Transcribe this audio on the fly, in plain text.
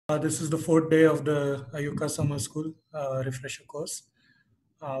This is the fourth day of the IUCAA Summer School refresher course.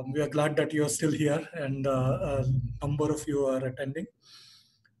 We are glad that you are still here and a number of you are attending.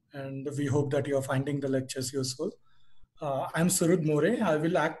 And we hope that you are finding the lectures useful. I'm Surud More. I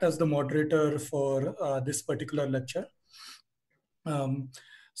will act as the moderator for this particular lecture.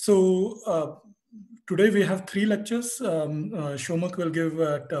 Today we have three lectures. Somak will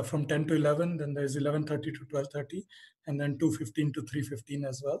give from 10 to 11, then there's 11:30 to 12:30, and then 2:15 to 3:15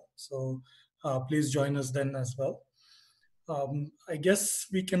 as well. So please join us then as well. I guess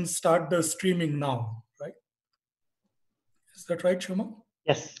we can start the streaming now, right? Is that right, Somak?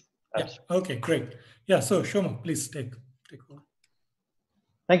 Yes. Absolutely. Yeah. Okay, great. Yeah, so Somak, please take over.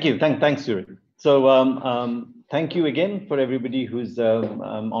 Thank you. Thanks, Surud. So thank you again for everybody who's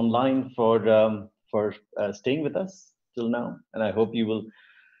online for staying with us till now, and I hope you will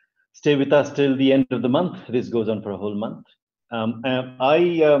stay with us till the end of the month. This goes on for a whole month.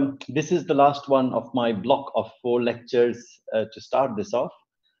 This is the last one of my block of 4 lectures to start this off,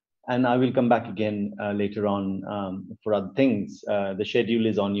 and I will come back again later on for other things. The schedule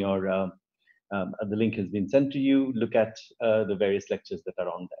is on your. The link has been sent to you. Look at the various lectures that are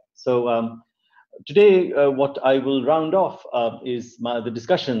on there. So today, what I will round off is the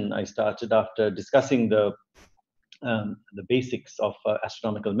discussion I started after discussing the basics of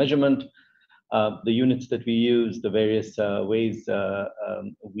astronomical measurement, the units that we use, the various ways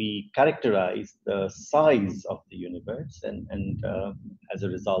we characterize the size of the universe, and as a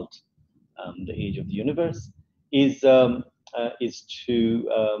result, the age of the universe, is to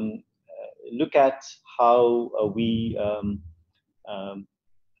look at how we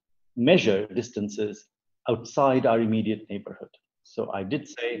measure distances outside our immediate neighborhood. So I did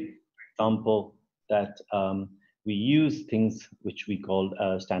say, for example, that we use things which we call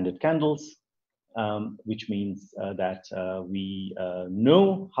standard candles, which means that we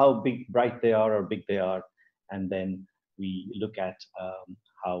know how bright they are or big they are, and then we look at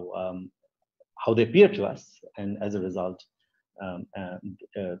how they appear to us, and as a result,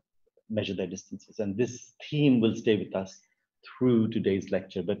 measure their distances. And this theme will stay with us through today's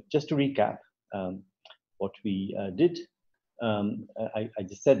lecture. But just to recap what we did, I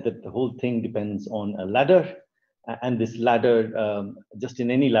just said that the whole thing depends on a ladder. And this ladder, just in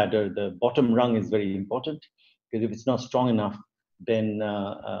any ladder, the bottom rung is very important, because if it's not strong enough, then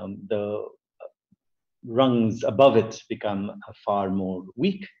the rungs above it become far more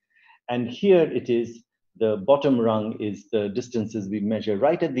weak. And here it is, the bottom rung is the distances we measure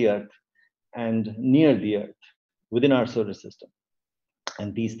right at the Earth and near the Earth within our solar system.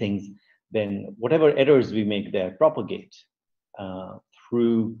 And these things, then whatever errors we make there propagate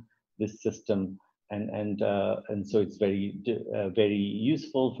through this system. And so it's very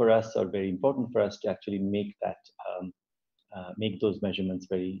useful for us, or very important for us, to actually make that make those measurements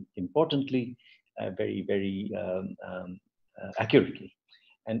very importantly, very accurately.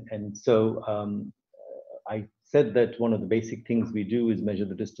 And so I said that one of the basic things we do is measure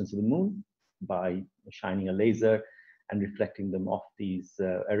the distance of the moon by shining a laser and reflecting them off these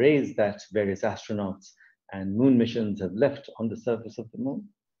arrays that various astronauts and moon missions have left on the surface of the moon.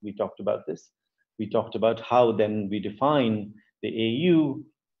 We talked about this. We talked about how then we define the AU,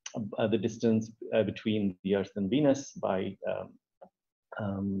 the distance between the Earth and Venus, by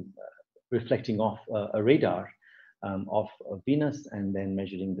reflecting off a radar of Venus and then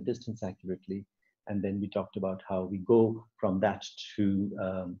measuring the distance accurately. And then we talked about how we go from that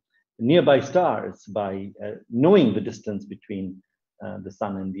to nearby stars by knowing the distance between the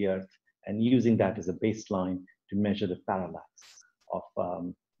sun and the Earth, and using that as a baseline to measure the parallax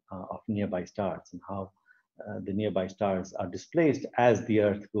of nearby stars, and how the nearby stars are displaced as the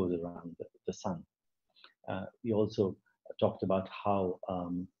Earth goes around the sun. We also talked about how,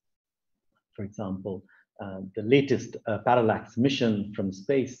 for example, the latest parallax mission from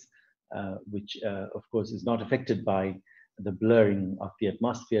space, which of course is not affected by the blurring of the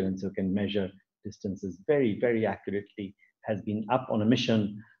atmosphere, and so can measure distances very accurately, has been up on a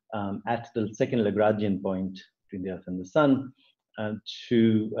mission at the second Lagrangian point between the Earth and the sun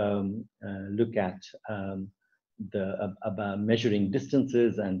to look at measuring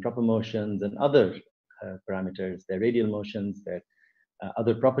distances and proper motions and other parameters, their radial motions, their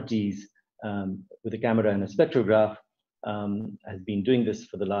other properties, with a camera and a spectrograph. Has been doing this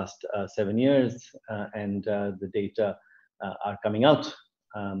for the last 7 years, and the data are coming out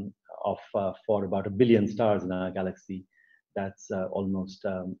for about 1 billion stars in our galaxy. That's almost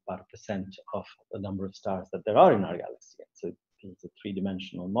about 1% of the number of stars that there are in our galaxy. So it's a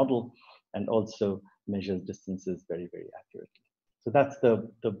 3-dimensional model, and also measures distances very accurately. So that's the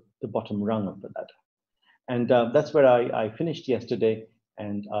bottom rung of the ladder. And that's where I finished yesterday.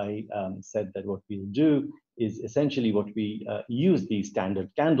 And I said that what we'll do is essentially what we use these standard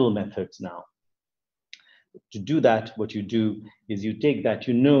candle methods now. To do that, what you do is you take that,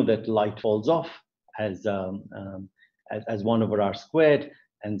 you know that light falls off as 1 over r squared.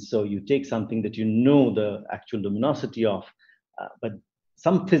 And so you take something that you know the actual luminosity of, but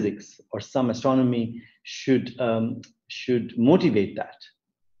some physics or some astronomy should motivate that.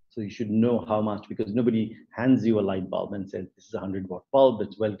 So you should know how much, because nobody hands you a light bulb and says, this is a 100-watt bulb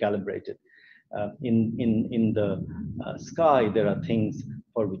that's well calibrated. In the sky, there are things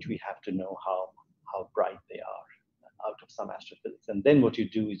for which we have to know how bright they are out of some astrophysics. And then what you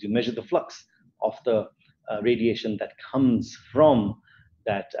do is you measure the flux of the radiation that comes from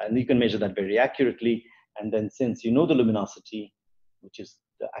that, and you can measure that very accurately. And then since you know the luminosity, which is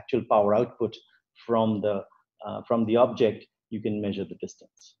the actual power output from the object, you can measure the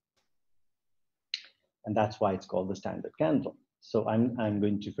distance. And that's why it's called the standard candle. So I'm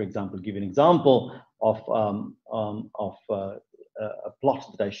going to, for example, give an example of a plot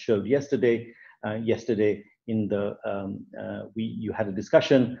that I showed yesterday. Yesterday, in the you had a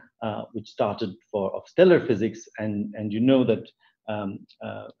discussion which started of stellar physics, and you know that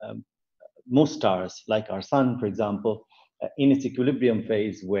most stars, like our sun, for example, in its equilibrium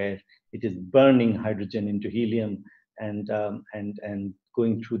phase, where it is burning hydrogen into helium and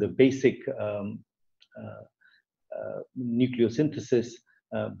going through the basic nucleosynthesis,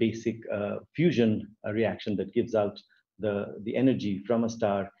 basic fusion reaction that gives out the energy from a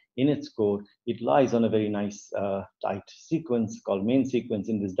star in its core, it lies on a very nice tight sequence called main sequence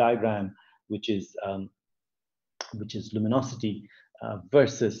in this diagram, which is luminosity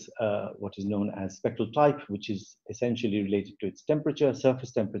versus what is known as spectral type, which is essentially related to its temperature,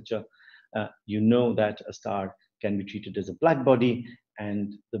 surface temperature. You know that a star can be treated as a black body,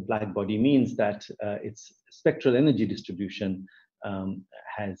 and the black body means that its spectral energy distribution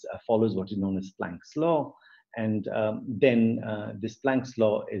follows what is known as Planck's law. And then this Planck's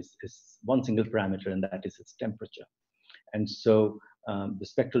law is one single parameter, and that is its temperature. And so the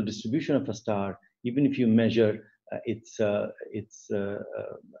spectral distribution of a star, even if you measure its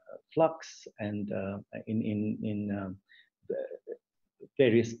flux and in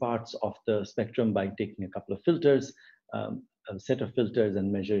various parts of the spectrum by taking a couple of filters, a set of filters,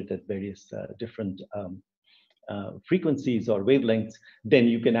 and measure it at various different frequencies or wavelengths, then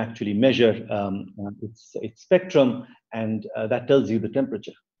you can actually measure its spectrum, and that tells you the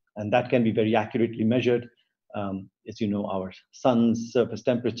temperature. And that can be very accurately measured. As you know, our sun's surface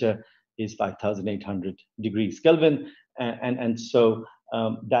temperature is 5,800 degrees Kelvin, and so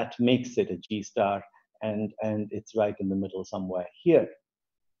that makes it a G star, and it's right in the middle somewhere here.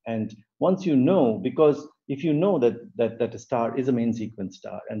 And once you know, because if you know that a star is a main sequence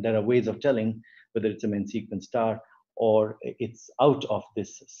star, and there are ways of telling whether it's a main sequence star or it's out of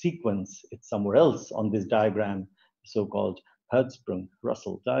this sequence, it's somewhere else on this diagram, so-called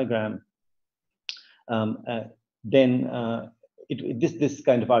Hertzsprung-Russell diagram, then this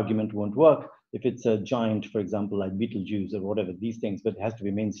kind of argument won't work. If it's a giant, for example, like Betelgeuse or whatever, these things, but it has to be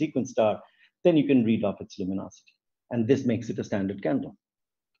a main sequence star, then you can read off its luminosity. And this makes it a standard candle,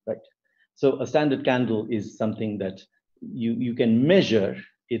 right? So a standard candle is something that you can measure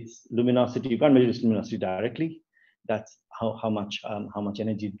its luminosity. You can't measure its luminosity directly. That's how much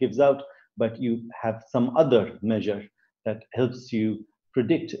energy it gives out, but you have some other measure that helps you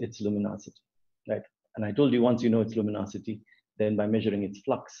predict its luminosity, right? And I told you, once you know its luminosity, then by measuring its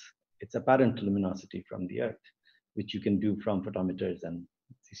flux, its apparent luminosity from the Earth, which you can do from photometers and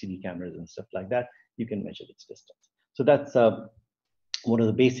CCD cameras and stuff like that, you can measure its distance. So that's one of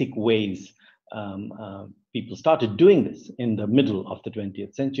the basic ways people started doing this in the middle of the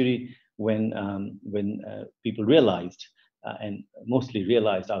 20th century, when people realized, and mostly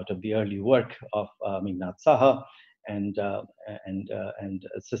realized out of the early work of Meghnad Saha and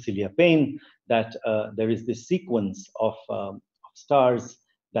Cecilia Payne, that there is this sequence of stars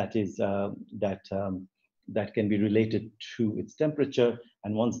that is that can be related to its temperature.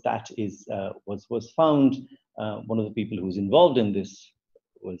 And once that was found, one of the people who was involved in this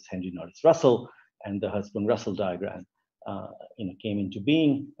was Henry Norris Russell, and the Hertzsprung-Russell diagram came into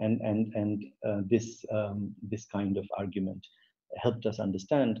being, and this kind of argument helped us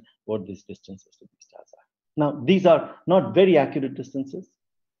understand what these distances to these stars are. Now, these are not very accurate distances.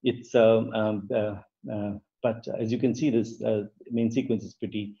 It's but as you can see, this main sequence is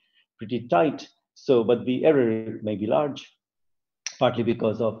pretty tight. So, but the error may be large, partly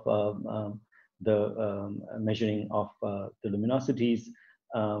because of the measuring of the luminosities.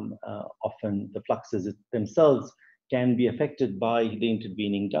 Often the fluxes themselves can be affected by the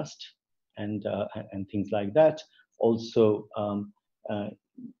intervening dust and things like that. Also,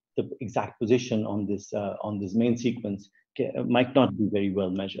 the exact position on this main sequence might not be very well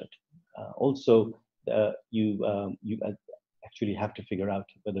measured. Also, you actually have to figure out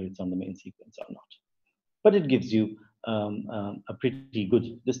whether it's on the main sequence or not. But it gives you a pretty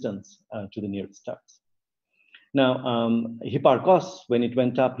good distance to the nearest stars. Now, Hipparchus, when it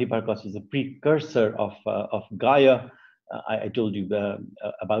went up, Hipparchus is a precursor of Gaia. I told you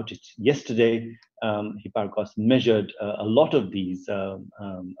about it yesterday. Hipparchus measured a lot of these,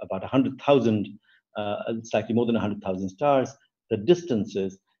 about 100,000, slightly more than 100,000 stars, the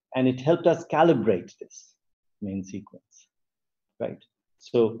distances, and it helped us calibrate this main sequence, right?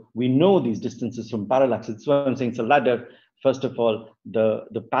 So we know these distances from parallaxes. That's why I'm saying it's a ladder. First of all,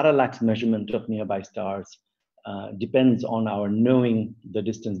 the parallax measurement of nearby stars depends on our knowing the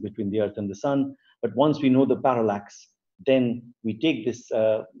distance between the Earth and the Sun. But once we know the parallax, then we take this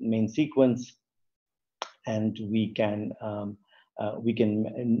main sequence and we can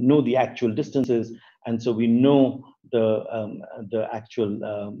know the actual distances, and so we know the actual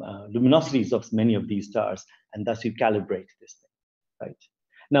luminosities of many of these stars, and thus you calibrate this thing, right?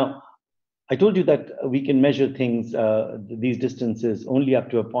 Now, I told you that we can measure things, these distances, only up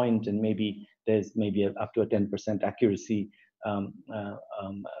to a point, and maybe there's up to a 10% accuracy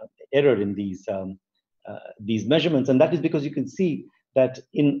error in these measurements, and that is because you can see that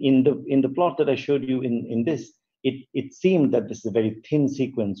in the plot that I showed you in this, it seemed that this is a very thin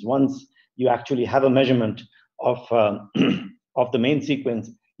sequence. Once you actually have a measurement of of the main sequence,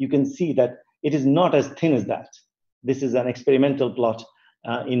 you can see that it is not as thin as that. This is an experimental plot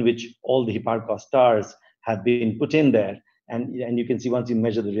in which all the Hipparchus stars have been put in there, and you can see once you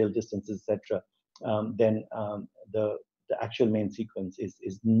measure the real distances, etc., then the actual main sequence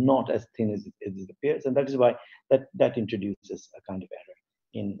is not as thin as it appears, and that is why that introduces a kind of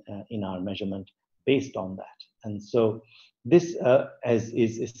error in our measurement based on that. And so this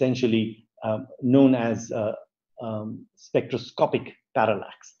is essentially known as spectroscopic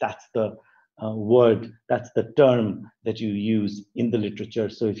parallax. That's the word, that's the term that you use in the literature.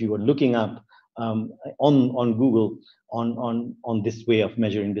 So if you were looking up on Google on this way of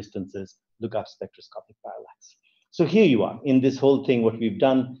measuring distances, look up spectroscopic parallax. So here you are. In this whole thing, what we've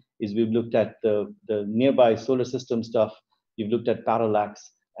done is we've looked at the nearby solar system stuff, we've looked at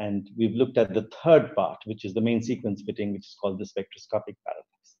parallax, and we've looked at the third part, which is the main sequence fitting, which is called the spectroscopic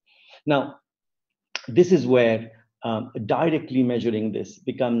parallax. Now, this is where directly measuring this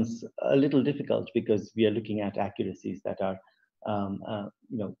becomes a little difficult, because we are looking at accuracies that are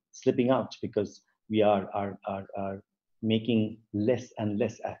slipping out, because we are making less and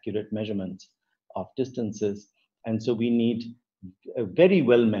less accurate measurements of distances. And so we need very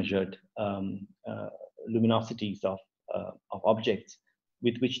well measured luminosities of objects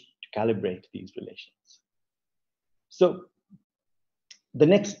with which to calibrate these relations. So the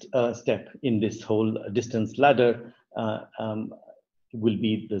next step in this whole distance ladder will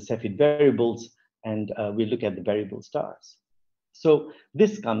be the Cepheid variables, and we'll look at the variable stars. So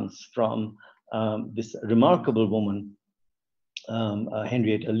this comes from this remarkable woman,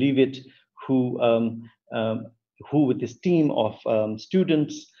 Henrietta Leavitt, who with this team of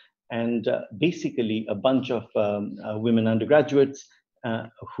students and basically a bunch of women undergraduates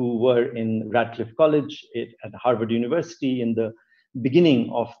who were in Radcliffe College at Harvard University in the beginning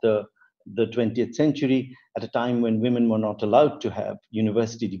of the 20th century, at a time when women were not allowed to have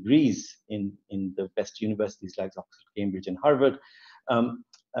university degrees in the best universities like Oxford, Cambridge, and Harvard.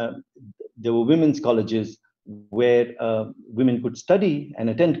 There were women's colleges where women could study and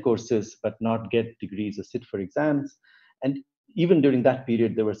attend courses but not get degrees or sit for exams. And even during that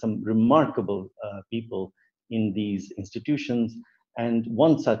period, there were some remarkable people in these institutions. And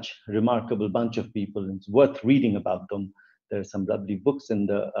one such remarkable bunch of people, it's worth reading about them. There are some lovely books in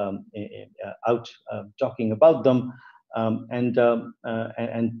the out talking about them, and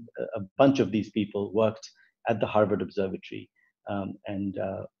a bunch of these people worked at the Harvard Observatory, and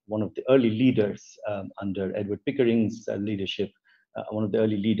one of the early leaders under Edward Pickering's leadership, one of the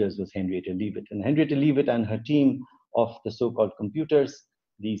early leaders was Henrietta Leavitt. And Henrietta Leavitt and her team of the so-called computers,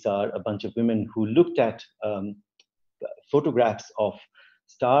 these are a bunch of women who looked at photographs of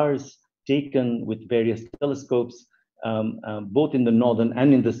stars taken with various telescopes, both in the northern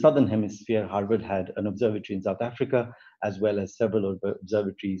and in the southern hemisphere. Harvard had an observatory in South Africa, as well as several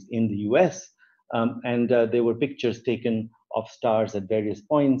observatories in the US. And there were pictures taken of stars at various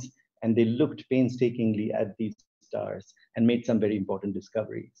points, and they looked painstakingly at these stars and made some very important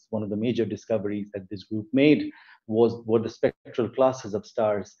discoveries. One of the major discoveries that this group made were the spectral classes of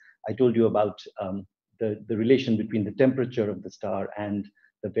stars. I told you about the relation between the temperature of the star and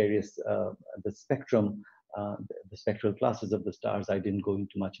the various the spectrum the spectral classes of the stars. I didn't go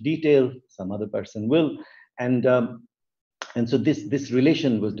into much detail. Some other person will. And so this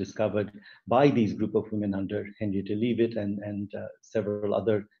relation was discovered by these group of women under Henrietta Leavitt and several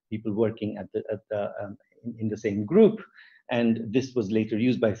other people working in the same group. And this was later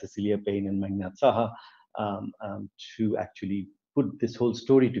used by Cecilia Payne and Meghnad Saha to actually put this whole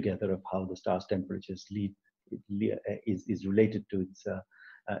story together of how the star's temperatures is related to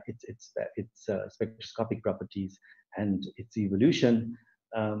its spectroscopic properties and its evolution.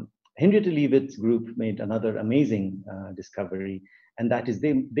 Henrietta Leavitt's group made another amazing discovery, and that is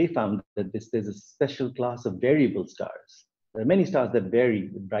they found that there's a special class of variable stars. There are many stars that vary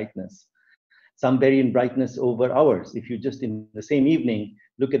with brightness. Some vary in brightness over hours. If you just in the same evening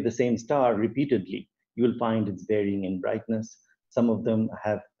look at the same star repeatedly, you will find it's varying in brightness. Some of them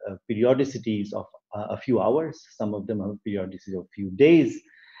have periodicities of a few hours. Some of them have periodicity of a few days.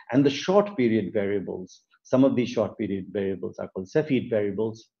 And the short period variables, some of these short period variables are called Cepheid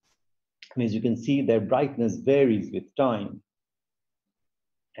variables. And as you can see, their brightness varies with time.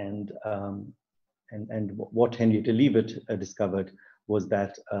 And what Henrietta Leavitt discovered was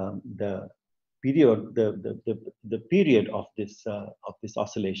that the period of this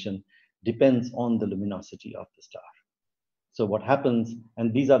oscillation depends on the luminosity of the star. So what happens,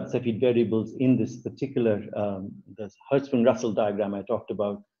 and these are the Cepheid variables in this particular the Hertzsprung-Russell diagram I talked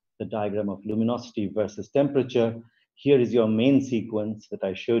about, the diagram of luminosity versus temperature. Here is your main sequence that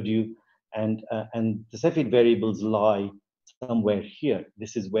I showed you, and the Cepheid variables lie somewhere here.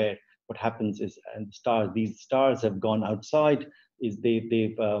 This is where what happens is, and these stars have gone outside. Is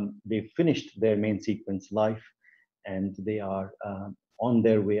they've finished their main sequence life, and they are on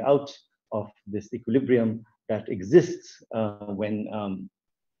their way out of this equilibrium that exists when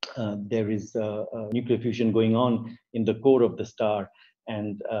there is nuclear fusion going on in the core of the star,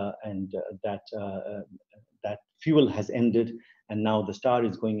 and that fuel has ended, and now the star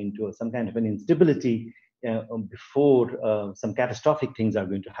is going into some kind of an instability before some catastrophic things are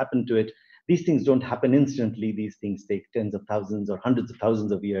going to happen to it. These things don't happen instantly. These things take tens of thousands or hundreds of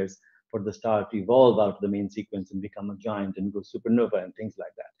thousands of years for the star to evolve out of the main sequence and become a giant and go supernova and things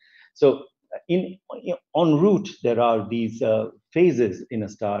like that. So en route, there are these phases in a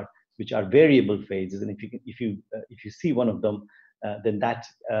star which are variable phases, and if you see one of them, then that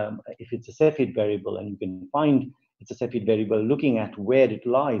if it's a Cepheid variable, and you can find it's a Cepheid variable looking at where it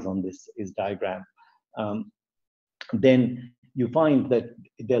lies on this diagram, then you find that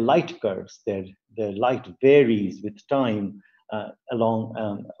their light curves, their light varies with time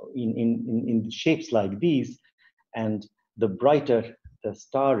along in shapes like these, and the brighter the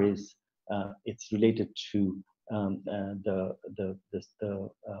star is, it's related to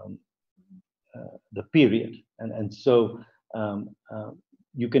the period, and so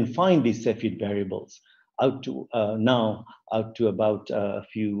you can find these Cepheid variables out to about a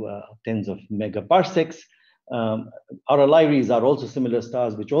few tens of megaparsecs. Auraliries are also similar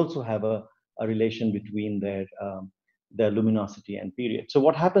stars, which also have a relation between their luminosity and period. So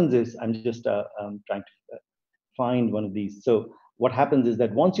what happens is, I'm just trying to find one of these. So what happens is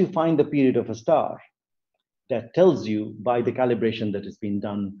that once you find the period of a star, that tells you by the calibration that has been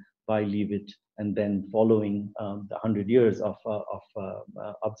done by Leavitt, and then following the 100 years of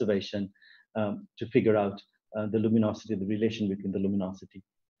observation to figure out the luminosity, the relation between the luminosity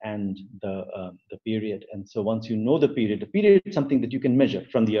and the period. And so once you know the period is something that you can measure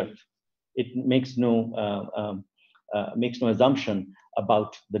from the Earth. It makes no assumption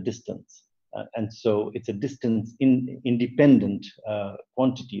about the distance. And so it's a distance independent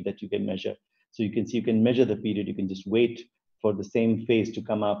quantity that you can measure. So you can see, you can measure the period, you can just wait for the same phase to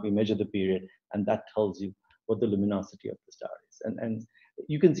come up, you measure the period, and that tells you what the luminosity of the star is. And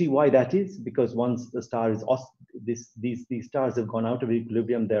you can see why that is, because once the star is, these stars have gone out of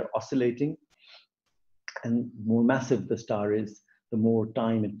equilibrium, they're oscillating, and the more massive the star is, the more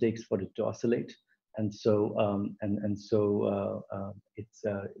time it takes for it to oscillate. And so, it's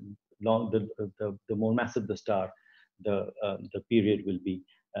the more massive the star, the period will be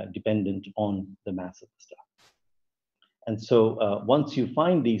dependent on the mass of the star. And so once you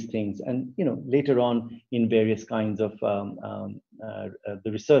find these things, and later on in various kinds of the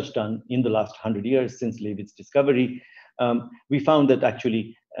research done in the last 100 years since Leavitt's discovery, we found that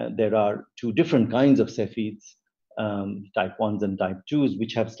actually there are two different kinds of Cepheids, type 1s and type 2s,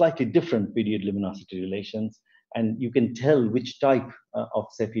 which have slightly different period luminosity relations. And you can tell which type of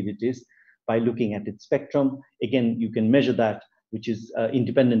Cepheid it is by looking at its spectrum. Again, you can measure that, which is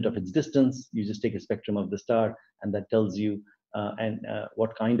independent of its distance. You just take a spectrum of the star, and that tells you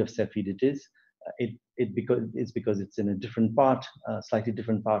what kind of Cepheid it is. it's because it's in a different part, slightly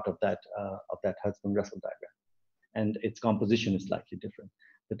different part of that Hertzsprung-Russell diagram, and its composition is slightly different,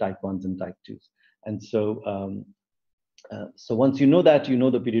 the type 1s and type 2s. And so so once you know that, you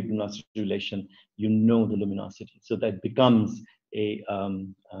know the period luminosity relation, you know the luminosity, so that becomes a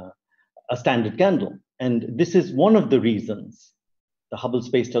standard candle. And this is one of the reasons the Hubble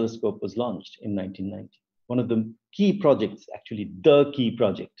Space Telescope was launched in 1990. One of the key projects, actually the key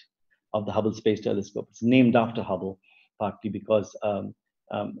project of the Hubble Space Telescope. It's named after Hubble, partly because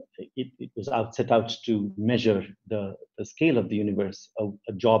it was set out to measure the scale of the universe,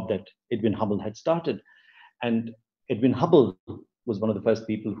 a job that Edwin Hubble had started. And Edwin Hubble was one of the first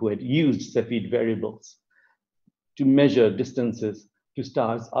people who had used Cepheid variables to measure distances to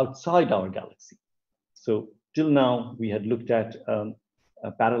stars outside our galaxy. So till now, we had looked at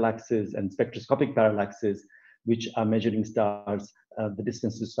parallaxes and spectroscopic parallaxes, which are measuring stars, the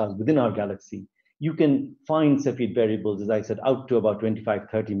distance to stars within our galaxy. You can find Cepheid variables, as I said, out to about 25,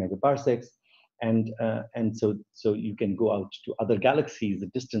 30 megaparsecs. And so you can go out to other galaxies. The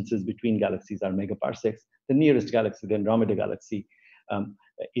distances between galaxies are megaparsecs. The nearest galaxy, the Andromeda galaxy,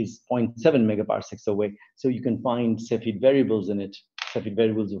 is 0.7 megaparsecs away. So you can find Cepheid variables in it. Cepheid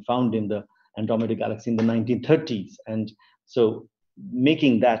variables were found in the Andromeda galaxy in the 1930s. And so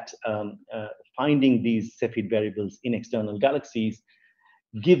making that, finding these Cepheid variables in external galaxies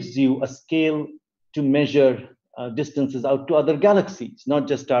gives you a scale to measure distances out to other galaxies, not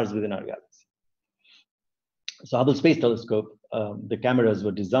just stars within our galaxy. So Hubble Space Telescope, the cameras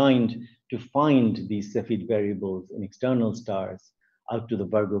were designed to find these Cepheid variables in external stars out to the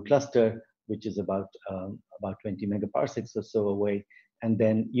Virgo cluster, which is about 20 megaparsecs or so away, and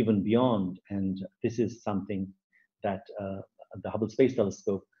then even beyond. And this is something that the Hubble Space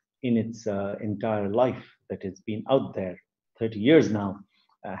Telescope, in its entire life that it's been out there, 30 years now,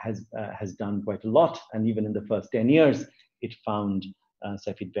 has done quite a lot. And even in the first 10 years, it found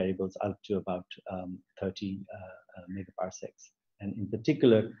Cepheid variables out to about 30 megaparsecs. And in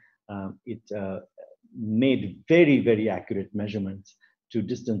particular, it made very, very accurate measurements to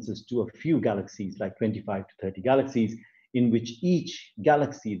distances to a few galaxies, like 25 to 30 galaxies, in which each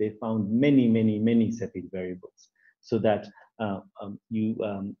galaxy, they found many, many, many Cepheid variables, so that you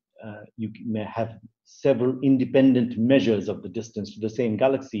may have several independent measures of the distance to the same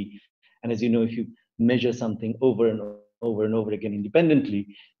galaxy. And as you know, if you measure something over and over and over again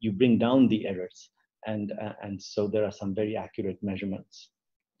independently, you bring down the errors. And so there are some very accurate measurements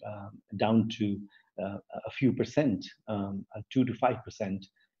down to a few percent, 2 to 5%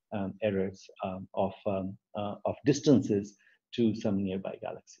 errors of distances to some nearby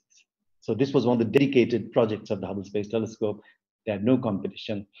galaxies. So this was one of the dedicated projects of the Hubble Space Telescope. They had no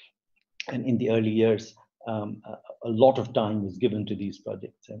competition. And in the early years, a lot of time was given to these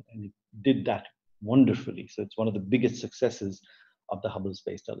projects, and it did that wonderfully. So it's one of the biggest successes of the Hubble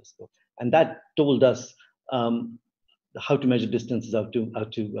Space Telescope. And that told us how to measure distances out to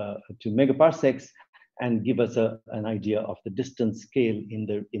megaparsecs, and give us an idea of the distance scale in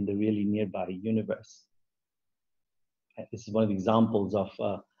the really nearby universe. This is one of the examples of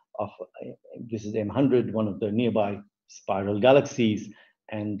this is M100, one of the nearby spiral galaxies,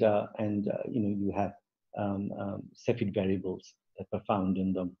 and you have Cepheid variables that were found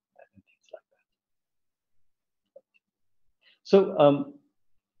in them and things like that. So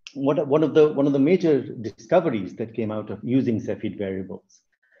one of the major discoveries that came out of using Cepheid variables,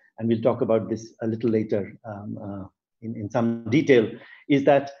 and we'll talk about this a little later in some detail, is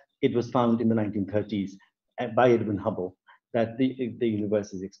that it was found in the 1930s by Edwin Hubble that the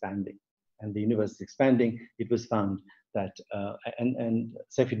universe is expanding. And the universe is expanding. It was found that, and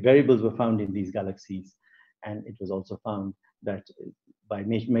Cepheid variables were found in these galaxies. And it was also found that by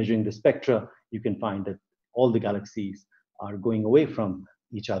measuring the spectra, you can find that all the galaxies are going away from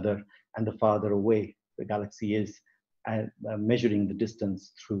each other, and the farther away the galaxy is, measuring the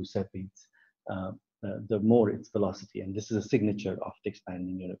distance through Cepheids, the more its velocity. And this is a signature of the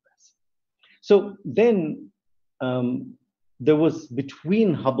expanding universe. So then there was,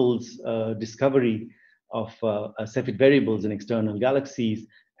 between Hubble's discovery of Cepheid variables in external galaxies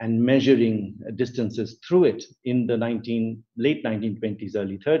and measuring distances through it in the late 1920s,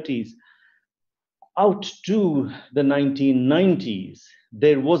 early 30s, out to the 1990s,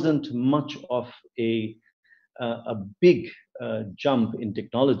 there wasn't much of a big jump in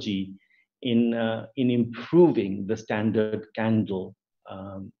technology in improving the standard candles,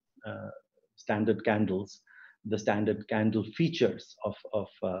 the standard candle features of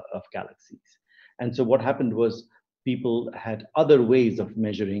galaxies. And so what happened was people had other ways of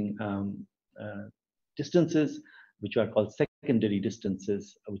measuring distances. which are called secondary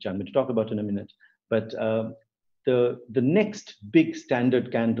distances, which I'm going to talk about in a minute. But the next big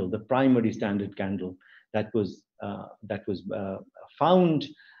standard candle, the primary standard candle that was found,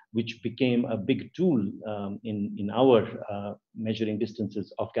 which became a big tool in our measuring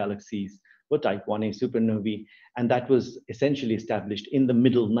distances of galaxies, were type 1a supernovae. And that was essentially established in the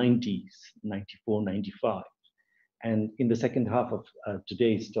middle 90s, 94, 95. And in the second half of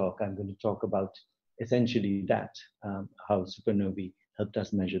today's talk, I'm going to talk about essentially that, how supernovae helped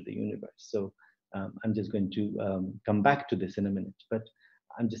us measure the universe. So I'm just going to come back to this in a minute. But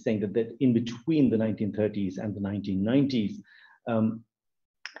I'm just saying that in between the 1930s and the 1990s,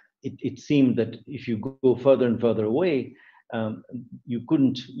 it seemed that if you go further and further away,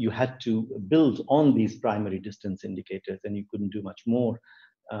 you had to build on these primary distance indicators, and you couldn't do much more.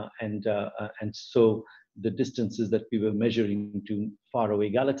 And so the distances that we were measuring to faraway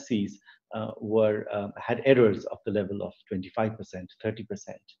galaxies had errors of the level of 25%,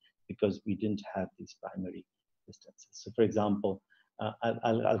 30%, because we didn't have these primary distances. So for example,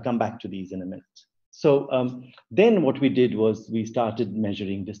 I'll come back to these in a minute. So then what we did was we started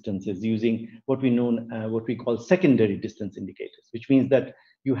measuring distances using what we call secondary distance indicators, which means that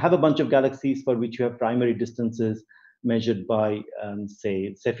you have a bunch of galaxies for which you have primary distances measured by,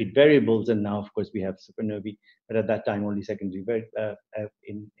 say, Cepheid variables. And now, of course, we have supernovae, but at that time, only secondary,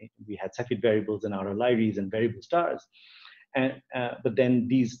 we had Cepheid variables in our Lyraes and variable stars. But then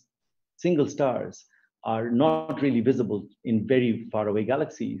these single stars are not really visible in very far away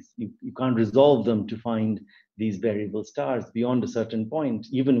galaxies. You can't resolve them to find these variable stars beyond a certain point.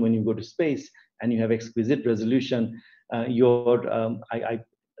 Even when you go to space and you have exquisite resolution,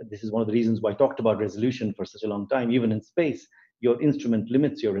 this is one of the reasons why I talked about resolution for such a long time. Even in space, your instrument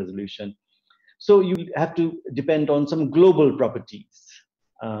limits your resolution. So you have to depend on some global properties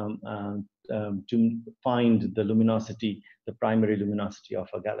to find the luminosity, the primary luminosity of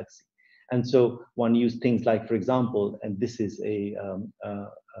a galaxy. And so one used things like, for example, and this is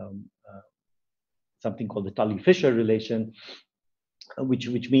something called the Tully-Fisher relation,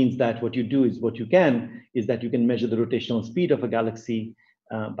 which means that what you do is that you can measure the rotational speed of a galaxy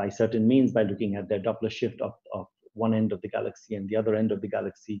by certain means, by looking at their Doppler shift of one end of the galaxy and the other end of the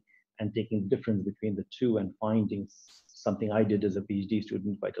galaxy, and taking the difference between the two and finding something I did as a PhD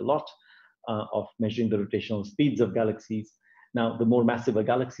student quite a lot of measuring the rotational speeds of galaxies. Now, the more massive a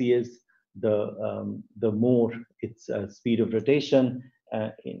galaxy is, the more its speed of rotation.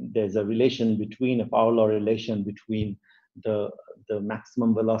 There's a relation between a power law relation between the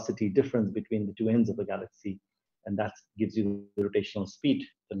maximum velocity difference between the two ends of the galaxy, and that gives you the rotational speed.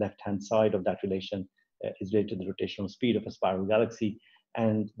 The left-hand side of that relation is related to the rotational speed of a spiral galaxy,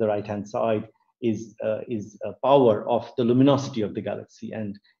 and the right-hand side is a power of the luminosity of the galaxy.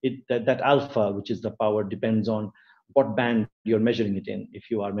 And that alpha, which is the power, depends on what band you're measuring it in. If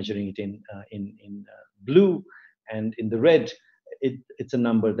you are measuring it in blue and in the red, it's a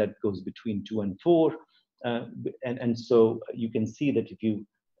number that goes between 2 and 4. And so you can see that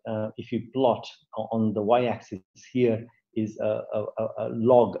if you plot on the y-axis here is a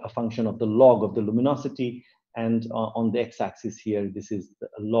log, a function of the log of the luminosity, and on the x-axis here, this is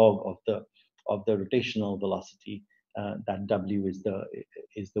a log of the rotational velocity. That W is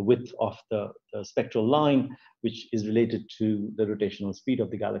the width of the spectral line, which is related to the rotational speed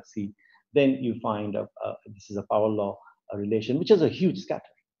of the galaxy. Then you find this is a power law relation, which is a huge scatter.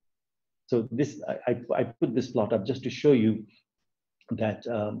 So this I put this plot up just to show you that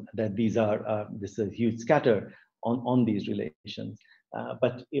this is a huge scatter on these relations.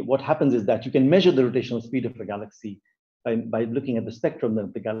 But what happens is that you can measure the rotational speed of a galaxy by looking at the spectrum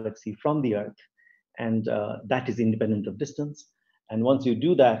of the galaxy from the Earth. And that is independent of distance. And once you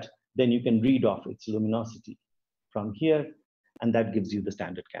do that, then you can read off its luminosity from here, and that gives you the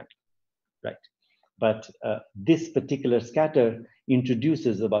standard candle, right? But this particular scatter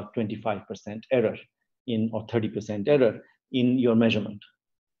introduces about 25% error or 30% error in your measurement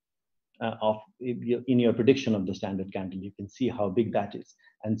in your prediction of the standard candle. You can see how big that is.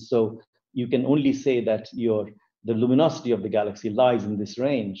 And so you can only say that the luminosity of the galaxy lies in this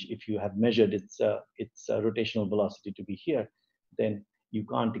range. If you have measured its rotational velocity to be here, then you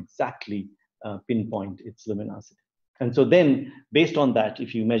can't exactly pinpoint its luminosity. And so then, based on that,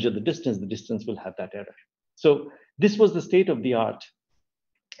 if you measure the distance will have that error. So this was the state of the art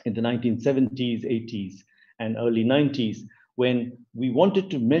in the 1970s, 80s, and early 90s, when we wanted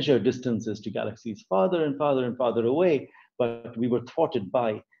to measure distances to galaxies farther and farther and farther away, but we were thwarted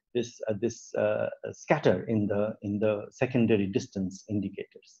by this scatter in the secondary distance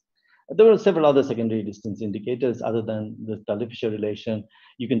indicators. There are several other secondary distance indicators other than the Tully-Fisher relation.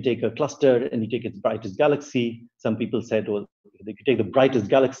 You can take a cluster and you take its brightest galaxy. Some people said, well, if you take the brightest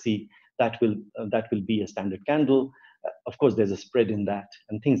galaxy, that will be a standard candle. Of course, there's a spread in that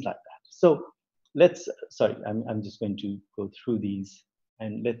and things like that. So I'm just going to go through these,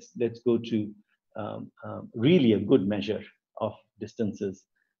 and let's go to really a good measure of distances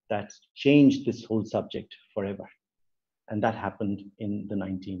that changed this whole subject forever. And that happened in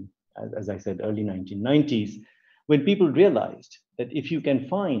the as I said, early 1990s, when people realized that if you can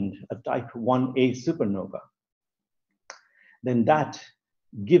find a type 1a supernova, then that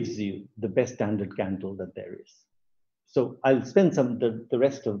gives you the best standard candle that there is. So I'll spend the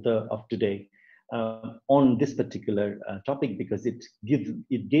rest of today on this particular topic, because it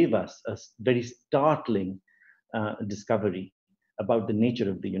gave us a very startling discovery about the nature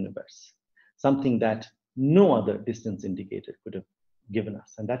of the universe, something that no other distance indicator could have given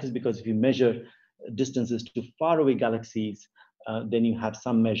us. And that is because if you measure distances to faraway galaxies, then you have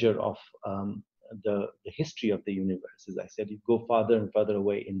some measure of the history of the universe. As I said, you go farther and further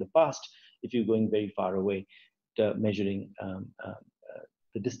away in the past. If you're going very far away, measuring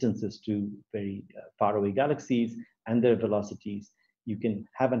the distances to very faraway galaxies and their velocities, you can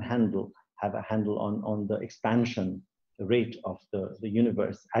have a handle on the expansion rate of the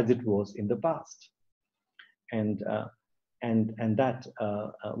universe as it was in the past. And that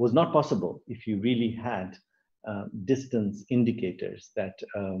was not possible if you really had distance indicators that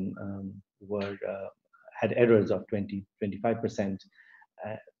had errors of 20-25%.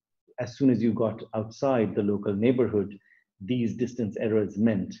 As soon as you got outside the local neighborhood, these distance errors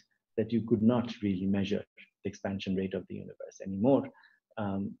meant that you could not really measure the expansion rate of the universe anymore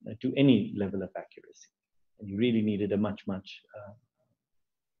to any level of accuracy. And you really needed a much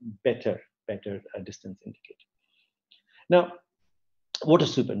better distance indicator. Now, what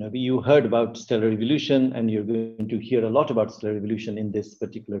is supernovae? You heard about stellar evolution, and you're going to hear a lot about stellar evolution in this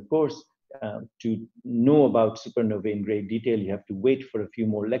particular course. To know about supernovae in great detail, you have to wait for a few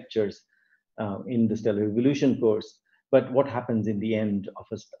more lectures in the stellar evolution course. But what happens in the end of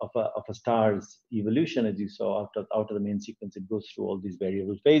a star's evolution, as you saw out of the main sequence, it goes through all these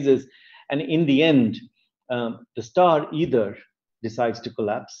variable phases. And in the end, the star either decides to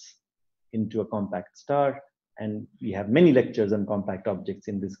collapse into a compact star, and we have many lectures on compact objects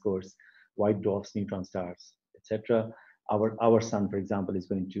in this course, white dwarfs, neutron stars, etc. Our sun, for example, is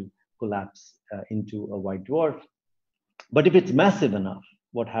going to collapse into a white dwarf. But if it's massive enough,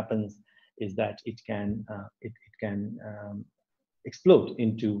 what happens is that it can explode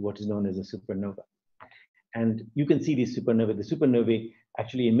into what is known as a supernova. And you can see these supernovae. The supernovae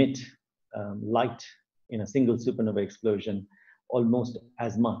actually emit light in a single supernova explosion almost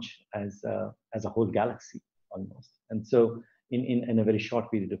as much as a whole galaxy, almost. And so in a very short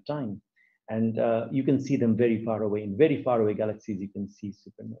period of time. And you can see them very far away. In very far away galaxies, you can see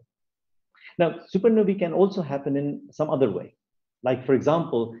supernovae. Now, supernovae can also happen in some other way. Like, for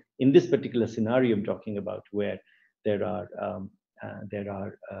example, in this particular scenario I'm talking about, where there are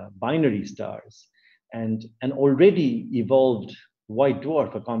binary stars, and an already evolved white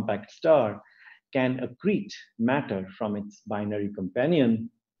dwarf, a compact star, can accrete matter from its binary companion.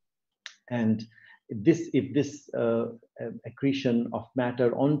 And if this accretion of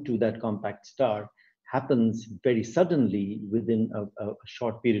matter onto that compact star happens very suddenly within a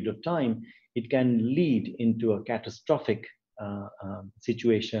short period of time, it can lead into a catastrophic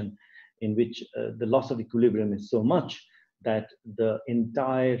situation in which the loss of equilibrium is so much that the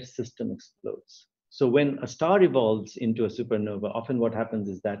entire system explodes. So when a star evolves into a supernova, often what happens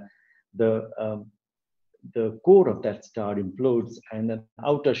is that the core of that star implodes and an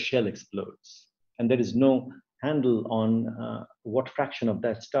outer shell explodes. And there is no handle on what fraction of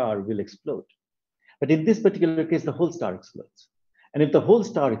that star will explode. But in this particular case, the whole star explodes. And if the whole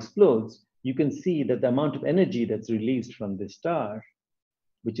star explodes, you can see that the amount of energy that's released from this star,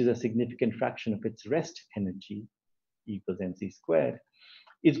 which is a significant fraction of its rest energy, E equals mc squared,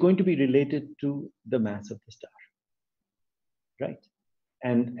 is going to be related to the mass of the star, right?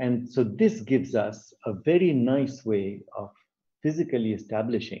 And so this gives us a very nice way of physically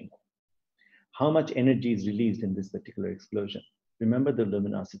establishing how much energy is released in this particular explosion. Remember the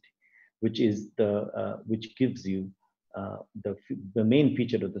luminosity, which gives you the main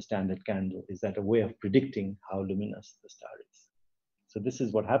feature of the standard candle, is that a way of predicting how luminous the star is. So this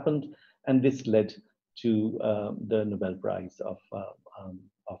is what happened, and this led to the Nobel Prize of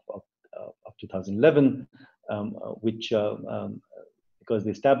 2011, which because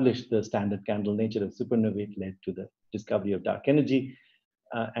they established the standard candle nature of supernovae, it led to the discovery of dark energy.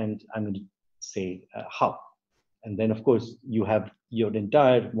 And I'm going to say how. And then, of course, you have your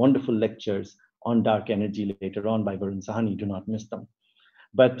entire wonderful lectures on dark energy later on by Varun Sahani. Do not miss them.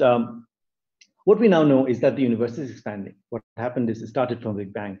 But what we now know is that the universe is expanding. What happened is it started from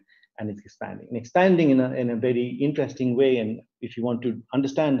Big Bang and it's expanding. And expanding in a very interesting way. And if you want to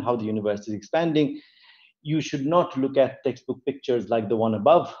understand how the universe is expanding, you should not look at textbook pictures like the one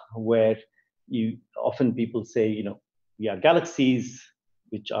above, where often people say, we are galaxies,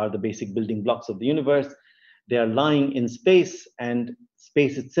 which are the basic building blocks of the universe. They are lying in space, and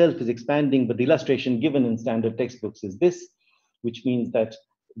space itself is expanding. But the illustration given in standard textbooks is this, which means that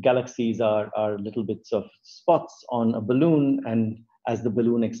galaxies are little bits of spots on a balloon, and as the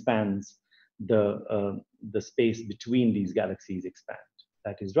balloon expands, the space between these galaxies expand.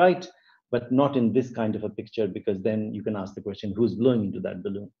 That is right, but not in this kind of a picture, because then you can ask the question, who's blowing into that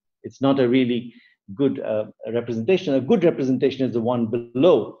balloon? It's not a really good representation. A good representation is the one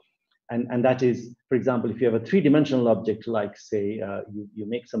below. And that is, for example, if you have a three-dimensional object, like say, you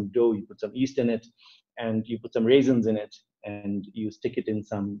make some dough, you put some yeast in it, and you put some raisins in it, and you stick it in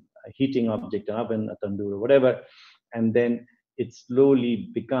some heating object, an oven, a tandoor, or whatever, and then it slowly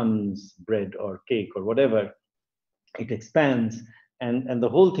becomes bread or cake or whatever. It expands, and the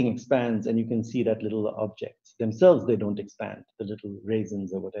whole thing expands, and you can see that little objects themselves, they don't expand, the little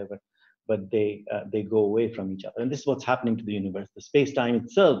raisins or whatever, but they go away from each other. And this is what's happening to the universe. The space-time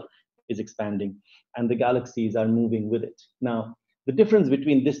itself is expanding, and the galaxies are moving with it. Now, the difference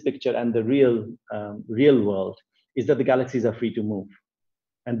between this picture and the real world is that the galaxies are free to move.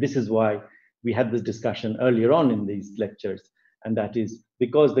 And this is why we had this discussion earlier on in these lectures, and that is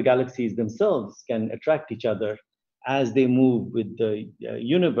because the galaxies themselves can attract each other as they move with the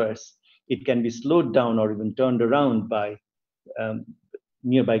universe. It can be slowed down or even turned around by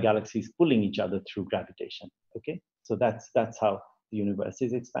nearby galaxies pulling each other through gravitation. Okay, so that's how the universe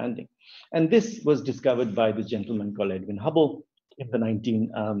is expanding. And this was discovered by this gentleman called Edwin Hubble in the 20s,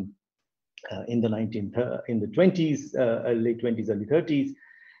 late 20s, early 30s.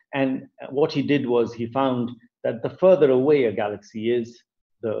 And what he did was he found that the further away a galaxy is,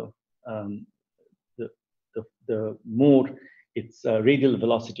 the more its radial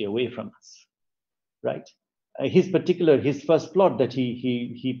velocity away from us, right? His first plot that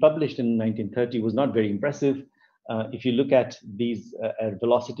he published in 1930 was not very impressive. If you look at these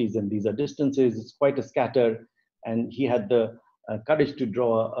velocities and these are distances, it's quite a scatter. And he had the courage to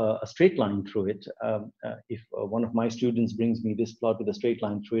draw a straight line through it. If one of my students brings me this plot with a straight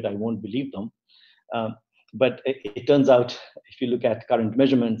line through it, I won't believe them. But it turns out, if you look at current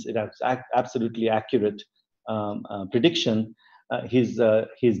measurements, it has absolutely accurate prediction. His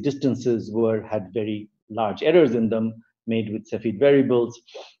distances had very large errors in them, made with Cepheid variables.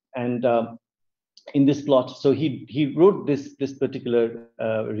 And in this plot, so he wrote this particular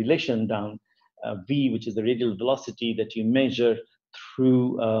relation down, v, which is the radial velocity that you measure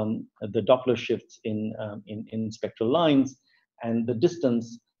through the Doppler shifts in spectral lines, and the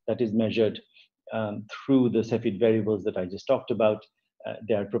distance that is measured through the Cepheid variables that I just talked about.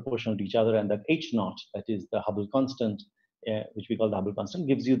 They are proportional to each other, and that h naught, that is the Hubble constant, which we call the Hubble constant,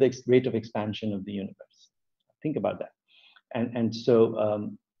 gives you the rate of expansion of the universe. Think about that. And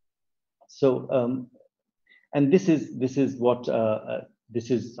so and this is what this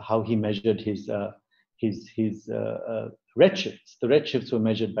is how he measured his redshifts. The redshifts were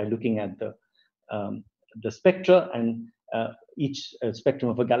measured by looking at the spectra, and each spectrum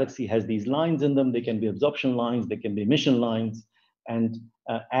of a galaxy has these lines in them. They can be absorption lines, they can be emission lines, and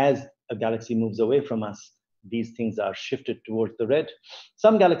as a galaxy moves away from us, these things are shifted towards the red.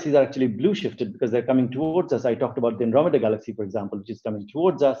 Some galaxies are actually blue shifted because they're coming towards us. I talked about the Andromeda galaxy, for example, which is coming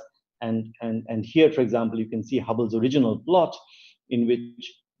towards us. And here, for example, you can see Hubble's original plot, in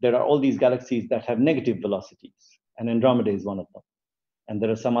which there are all these galaxies that have negative velocities, and Andromeda is one of them. And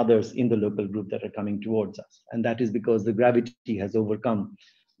there are some others in the local group that are coming towards us. And that is because the gravity has overcome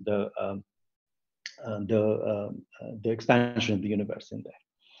the expansion of the universe in there.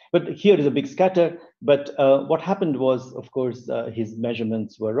 But here is a big scatter. But what happened was, of course, his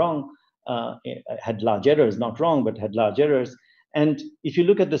measurements were wrong, had large errors, not wrong, but had large errors. And if you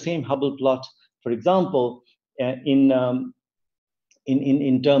look at the same Hubble plot, for example, in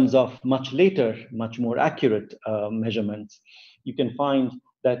terms of much later, much more accurate measurements, you can find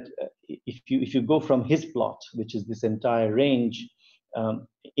that if you go from his plot, which is this entire range,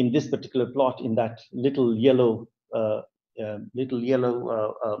 in this particular plot, in that little yellow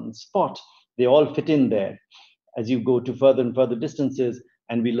spot, they all fit in there. As you go to further and further distances,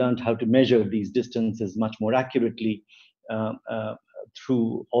 and we learned how to measure these distances much more accurately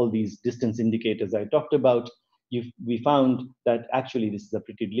through all these distance indicators I talked about, we found that actually this is a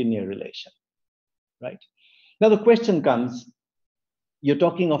pretty linear relation, right? Now the question comes, you're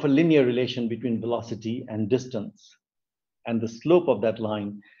talking of a linear relation between velocity and distance, and the slope of that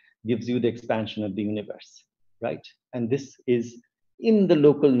line gives you the expansion of the universe, right? And this is in the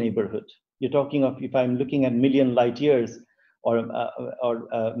local neighborhood. You're talking of, if I'm looking at million light years or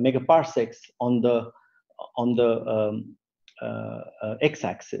megaparsecs on the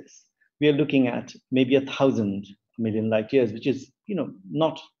x-axis, we are looking at maybe 1,000 million light years, which is,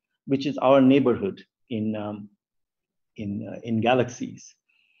 which is our neighborhood in galaxies,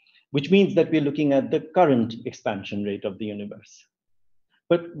 which means that we're looking at the current expansion rate of the universe.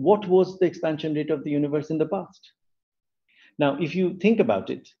 But what was the expansion rate of the universe in the past? Now, if you think about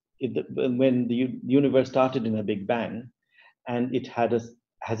it, when the universe started in a Big Bang, and it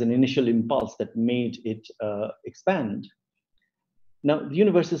has an initial impulse that made it expand. Now, the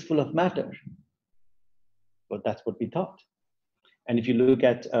universe is full of matter. But that's what we thought. And if you look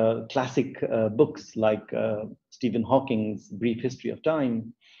at classic books like Stephen Hawking's Brief History of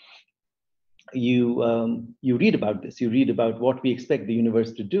Time, you read about this. You read about what we expect the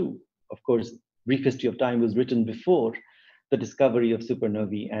universe to do. Of course, Brief History of Time was written before the discovery of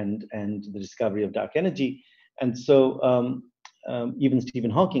supernovae and the discovery of dark energy. And so even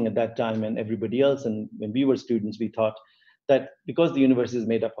Stephen Hawking at that time and everybody else, and when we were students, we thought that because the universe is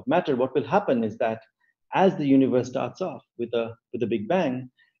made up of matter, what will happen is that as the universe starts off with a Big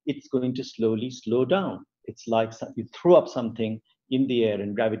Bang, it's going to slowly slow down. It's like you throw up something in the air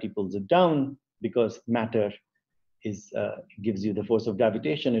and gravity pulls it down, because matter gives you the force of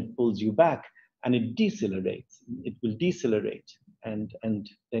gravitation. It pulls you back and it decelerates. It will decelerate and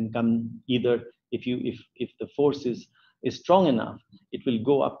then come either, if the force is strong enough, it will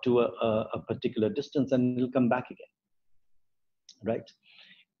go up to a particular distance and it'll come back again, right?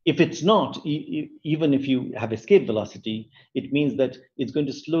 If it's not, even if you have escape velocity, it means that it's going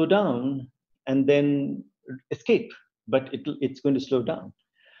to slow down and then escape, but it's going to slow down.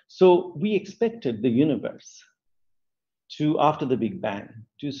 So we expected the universe to, after the Big Bang,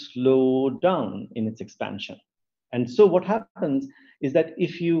 to slow down in its expansion. And so what happens is that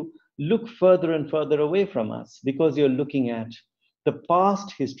if you look further and further away from us, because you're looking at the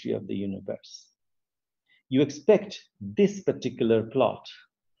past history of the universe, you expect this particular plot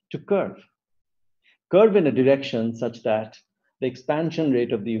to curve in a direction such that the expansion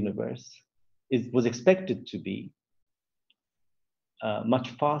rate of the universe was expected to be much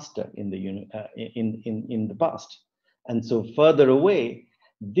faster in the past. And so further away,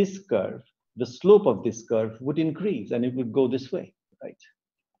 this curve, the slope of this curve would increase, and it would go this way, right?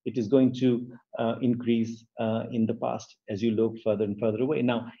 It is going to increase in the past as you look further and further away.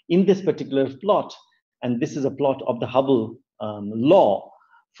 Now, in this particular plot, and this is a plot of the Hubble law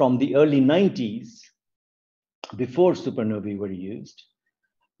from the early 90s, before supernovae were used,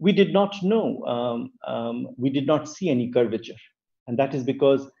 we did not know, we did not see any curvature. And that is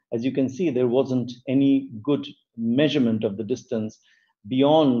because, as you can see, there wasn't any good measurement of the distance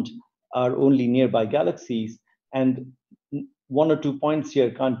beyond our only nearby galaxies. And 1 or 2 points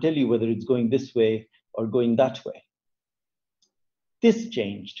here can't tell you whether it's going this way or going that way. This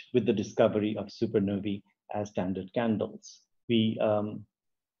changed with the discovery of supernovae as standard candles. We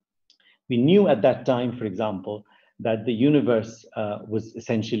knew at that time, for example, that the universe was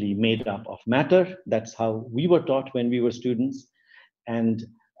essentially made up of matter. That's how we were taught when we were students. And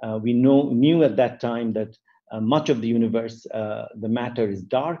we knew at that time that much of the universe, the matter is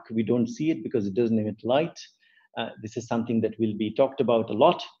dark. We don't see it because it doesn't emit light. This is something that will be talked about a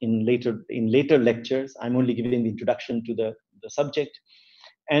lot in later lectures. I'm only giving the introduction to the subject.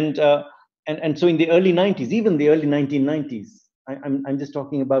 And so in the early 90s, even the early 1990s, I'm just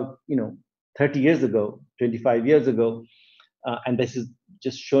talking about 30 years ago, 25 years ago, and this is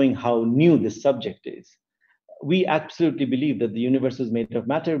just showing how new this subject is. We absolutely believed that the universe was made of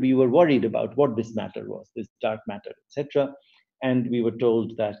matter. We were worried about what this matter was, this dark matter, etc. And we were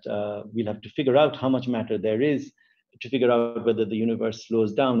told that we'll have to figure out how much matter there is to figure out whether the universe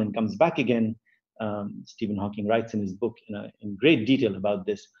slows down and comes back again. Stephen Hawking writes in his book in great detail about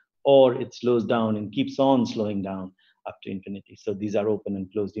this, or it slows down and keeps on slowing down up to infinity. So these are open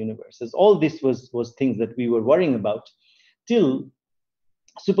and closed universes. All this was things that we were worrying about till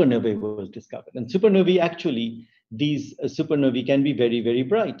supernovae was discovered. And supernovae, actually, these supernovae can be very, very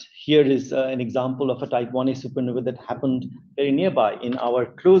bright. Here is an example of a type 1a supernova that happened very nearby in our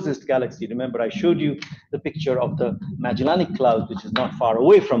closest galaxy. Remember, I showed you the picture of the Magellanic Cloud, which is not far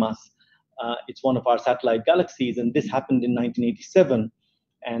away from us. It's one of our satellite galaxies, and this happened in 1987.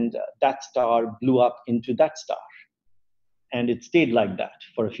 And that star blew up into that star. And it stayed like that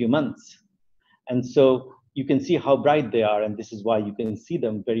for a few months. And so you can see how bright they are, and this is why you can see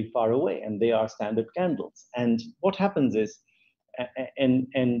them very far away, and they are standard candles. And what happens is,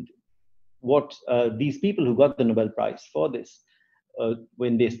 and what these people who got the Nobel Prize for this,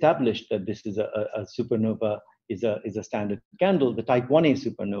 when they established that this is a supernova is a standard candle, the type 1a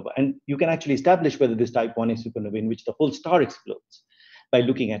supernova, and you can actually establish whether this type 1a supernova, in which the whole star explodes, by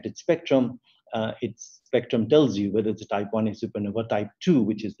looking at its spectrum. Its spectrum tells you whether it's a type 1a supernova, type 2,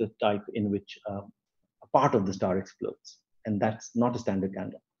 which is the type in which a part of the star explodes, and that's not a standard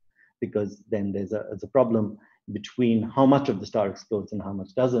candle, because then there's a problem between how much of the star explodes and how much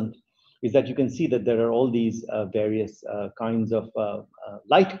doesn't. Is that you can see that there are all these various kinds of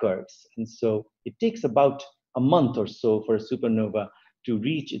light curves. And so it takes about a month or so for a supernova to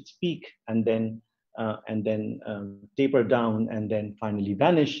reach its peak and then taper down and then finally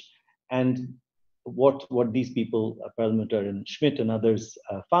vanish. And what these people, Perlmutter and Schmidt and others,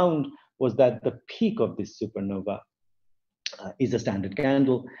 found was that the peak of this supernova is a standard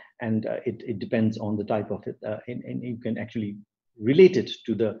candle, and it depends on the type of it. And you can actually relate it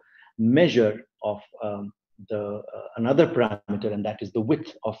to the measure of another parameter, and that is the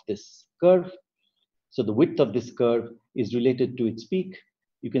width of this curve. So the width of this curve is related to its peak.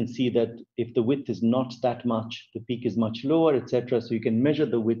 You can see that if the width is not that much, the peak is much lower, etc. So you can measure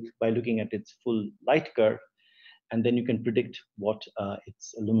the width by looking at its full light curve, and then you can predict what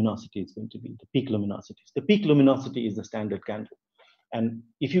its luminosity is going to be, the peak luminosity. The peak luminosity is the standard candle. And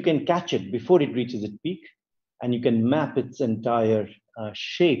if you can catch it before it reaches its peak, and you can map its entire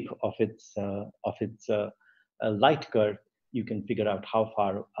shape of its light curve, you can figure out how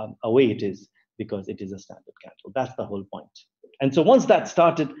far away it is, because it is a standard candle. That's the whole point. And so once that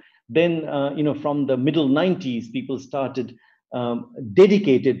started, then from the middle 90s, people started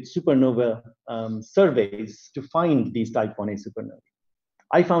dedicated supernova surveys to find these type 1a supernovae.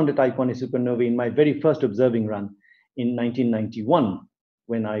 I found a type 1a supernova in my very first observing run in 1991,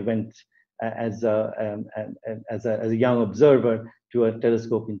 when I went as a young observer to a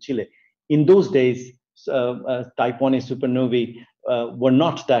telescope in Chile. In those days, type 1a supernovae were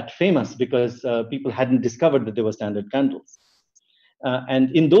not that famous, because people hadn't discovered that they were standard candles.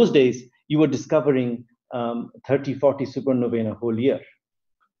 And in those days, you were discovering 30, 40 supernovae in a whole year.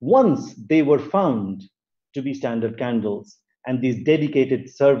 Once they were found to be standard candles, and these dedicated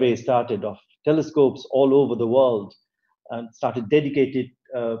surveys started of telescopes all over the world, started dedicated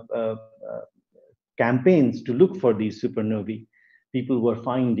campaigns to look for these supernovae, people were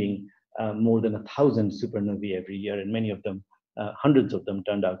finding more than 1,000 supernovae every year, and many of them, hundreds of them,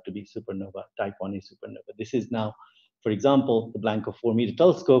 turned out to be supernova, type 1a supernova. This is now, for example, the Blanco 4-meter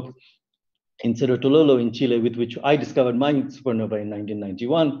telescope in Cerro Tololo in Chile, with which I discovered my supernova in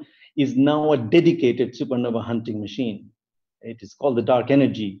 1991, is now a dedicated supernova hunting machine. It is called the Dark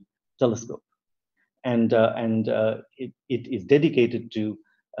Energy Telescope. And it is dedicated to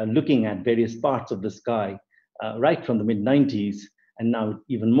looking at various parts of the sky right from the mid-90s, and now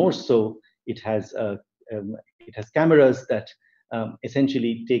even more so. It has cameras that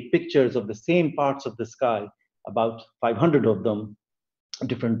essentially take pictures of the same parts of the sky, about 500 of them,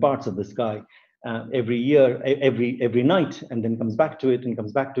 different parts of the sky, every year, every night, and then comes back to it and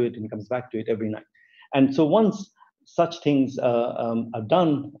comes back to it and comes back to it every night. And so once such things are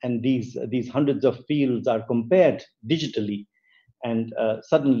done, and these hundreds of fields are compared digitally, and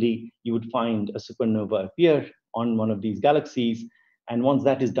suddenly you would find a supernova appear on one of these galaxies. And once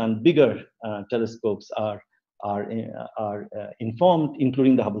that is done, bigger telescopes are informed,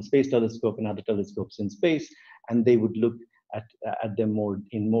 including the Hubble Space Telescope and other telescopes in space, and they would look at them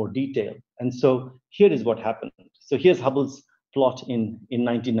in more detail. And so here is what happened. So here's Hubble's plot in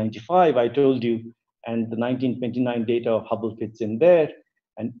 1995, I told you, and the 1929 data of Hubble fits in there.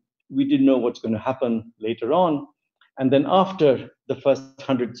 And we didn't know what's going to happen later on. And then after the first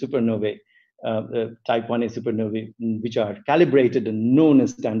 100 supernovae, the type 1a supernovae, which are calibrated and known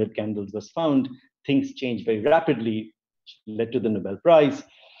as standard candles, was found, things changed very rapidly, which led to the Nobel Prize.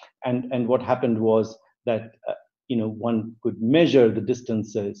 And what happened was that one could measure the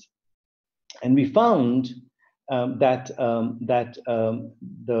distances, and we found that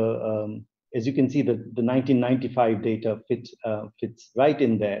as you can see, the 1995 data fits right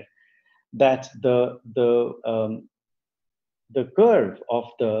in there. That the curve of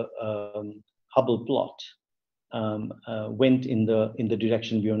the Hubble plot went in the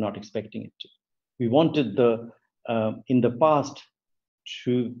direction we were not expecting it to. We wanted in the past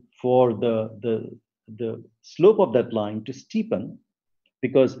for the slope of that line to steepen,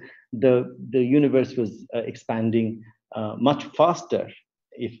 because the universe was expanding much faster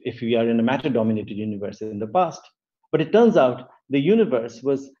if we are in a matter-dominated universe in the past. But it turns out the universe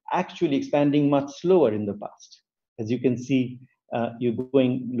was actually expanding much slower in the past. As you can see, you're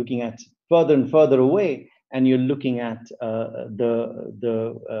looking at further and further away, and you're looking at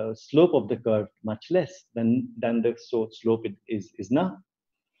the slope of the curve much less than the slope it is now.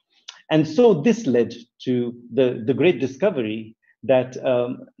 And so this led to the great discovery that,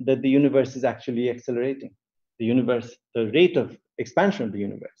 that the universe is actually accelerating. The universe, the rate of expansion of the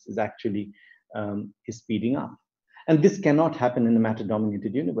universe is actually is speeding up. And this cannot happen in a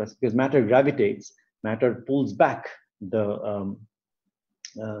matter-dominated universe, because matter gravitates, matter pulls back the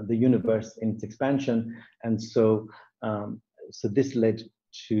universe in its expansion. And so, so this led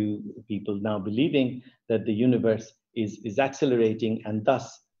to people now believing that the universe is accelerating, and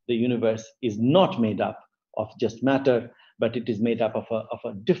thus the universe is not made up of just matter, but it is made up of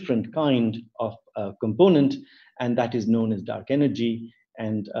a different kind of component, and that is known as dark energy.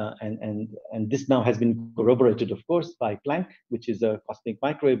 And this now has been corroborated, of course, by Planck, which is a cosmic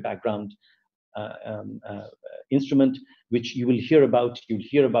microwave background instrument, which you will hear about. You'll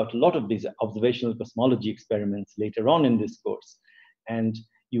hear about a lot of these observational cosmology experiments later on in this course. And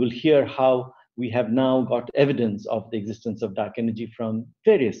you will hear how we have now got evidence of the existence of dark energy from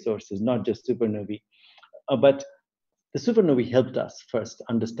various sources, not just supernovae. But the supernovae helped us first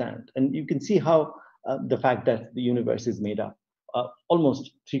understand. And you can see how the fact that the universe is made up,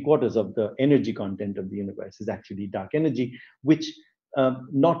 almost 3/4 of the energy content of the universe is actually dark energy, which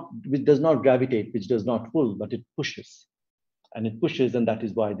does not gravitate, which does not pull, but it pushes. And it pushes, and that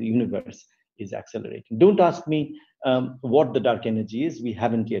is why the universe is accelerating. Don't ask me what the dark energy is. We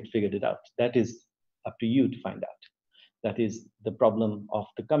haven't yet figured it out. That is up to you to find out. That is the problem of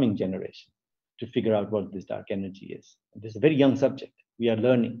the coming generation, to figure out what this dark energy is. This is a very young subject. We are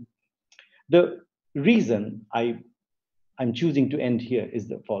learning. The reason I'm choosing to end here is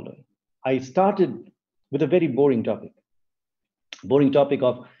the following. I started with a very boring topic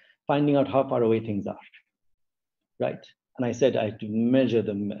of finding out how far away things are, right? And I said I had to measure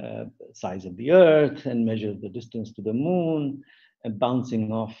the size of the Earth and measure the distance to the moon and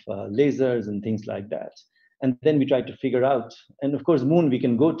bouncing off lasers and things like that. And then we tried to figure out, and of course, moon we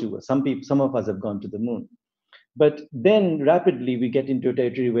can go to. Some of us have gone to the moon. But then rapidly we get into a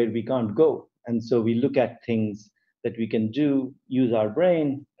territory where we can't go. And so we look at things that we can do, use our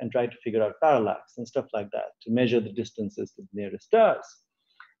brain, and try to figure out parallax and stuff like that to measure the distances to the nearest stars.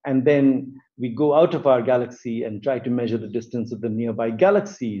 And then we go out of our galaxy and try to measure the distance of the nearby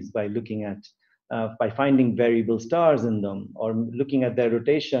galaxies by looking at, by finding variable stars in them, or looking at their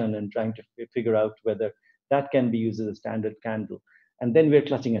rotation and trying to figure out whether that can be used as a standard candle. And then we're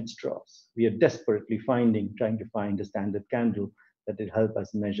clutching at straws. We are desperately trying to find a standard candle that will help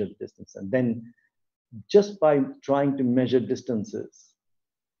us measure the distance. And then just by trying to measure distances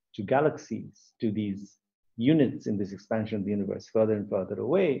to galaxies, to these units in this expansion of the universe further and further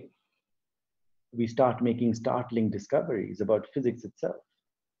away, we start making startling discoveries about physics itself,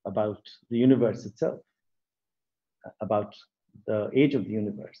 about the universe itself, about the age of the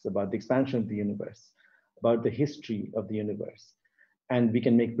universe, about the expansion of the universe, about the history of the universe. And we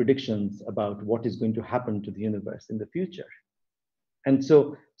can make predictions about what is going to happen to the universe in the future. And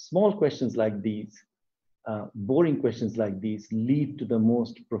so small questions like these, boring questions like these, lead to the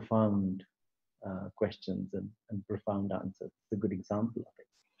most profound questions and profound answers. It's a good example of it.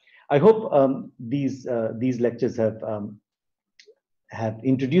 I hope these lectures have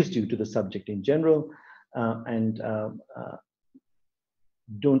introduced you to the subject in general, and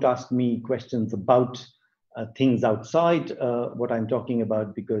don't ask me questions about things outside what I'm talking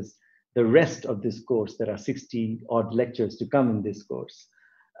about, because the rest of this course, there are 60 odd lectures to come in this course.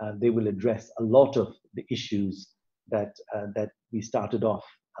 They will address a lot of the issues that we started off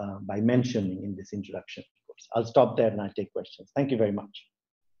by mentioning in this introduction course. I'll stop there and I'll take questions. Thank you very much.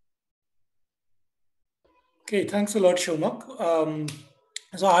 Okay, thanks a lot, Somak.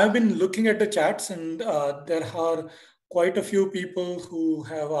 So I've been looking at the chats, and there are quite a few people who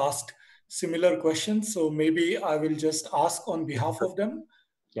have asked similar questions. So maybe I will just ask on behalf of them.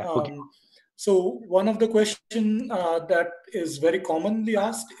 Yeah, okay. So one of the questions that is very commonly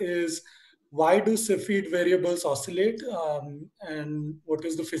asked is, why do Cepheid variables oscillate, and what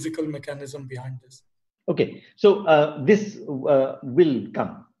is the physical mechanism behind this? Okay, so this will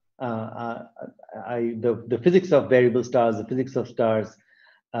come. The physics of variable stars, the physics of stars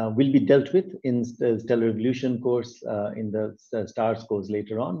will be dealt with in the stellar evolution course, in the stars course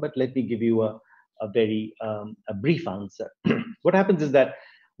later on. But let me give you a very brief answer. What happens is that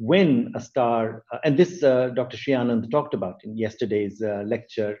when a star, and this Dr. Sri Anand talked about in yesterday's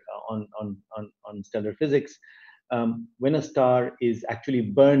lecture on stellar physics, when a star is actually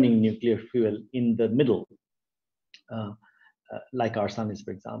burning nuclear fuel in the middle, like our sun is,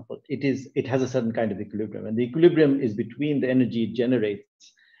 for example, it has a certain kind of equilibrium, and the equilibrium is between the energy it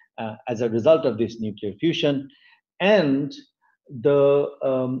generates as a result of this nuclear fusion and the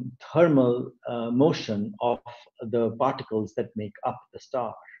thermal motion of the particles that make up the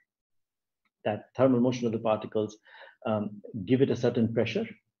star. That thermal motion of the particles give it a certain pressure,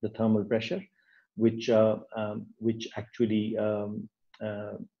 the thermal pressure, which actually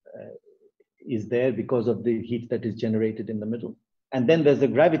is there because of the heat that is generated in the middle. And then there's the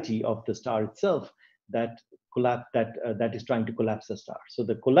gravity of the star itself that is trying to collapse the star. So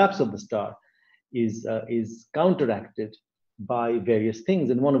the collapse of the star is counteracted by various things,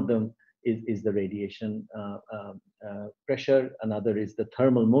 and one of them is the radiation pressure. Another is the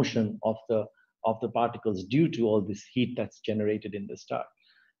thermal motion of the particles due to all this heat that's generated in the star,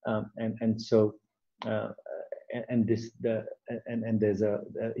 and there's a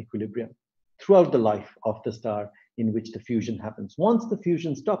equilibrium throughout the life of the star in which the fusion happens. Once the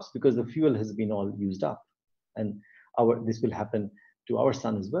fusion stops, because the fuel has been all used up, and this will happen to our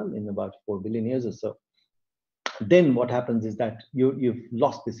sun as well in about 4 billion years or so, then what happens is that you've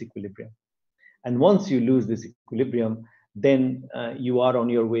lost this equilibrium. And once you lose this equilibrium, then you are on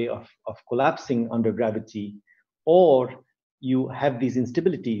your way of collapsing under gravity, or you have these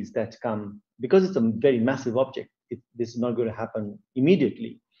instabilities that come because it's a very massive object. This is not going to happen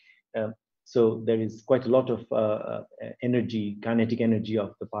immediately. So there is quite a lot of energy, kinetic energy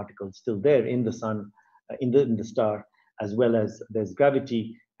of the particles still there in the sun, in the star, as well as there's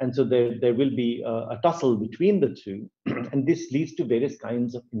gravity. And so there will be a tussle between the two, and this leads to various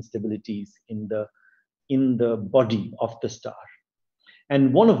kinds of instabilities in the body of the star.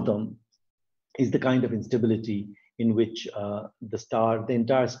 And one of them is the kind of instability in which the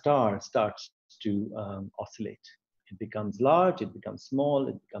entire star starts to oscillate. It becomes large, it becomes small,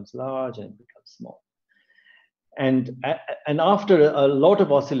 it becomes large, and it becomes small. And after a lot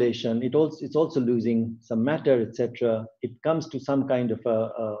of oscillation, it's also losing some matter, etc. It comes to some kind of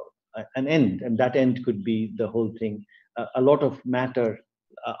an end, and that end could be the whole thing. A lot of matter,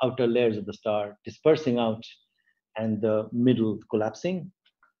 outer layers of the star dispersing out, and the middle collapsing,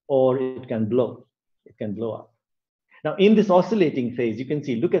 or it can blow. It can blow up. Now, in this oscillating phase, you can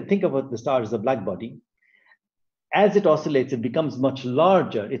see. Think about the star as a black body. As it oscillates, it becomes much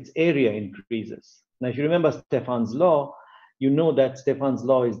larger. Its area increases. Now, if you remember Stefan's law, you know that Stefan's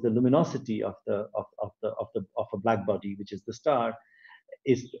law is the luminosity of a black body, which is the star,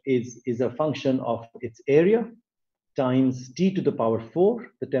 is a function of its area times T to the power 4,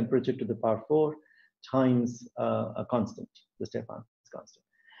 the temperature to the power 4, times a constant, the Stefan's constant.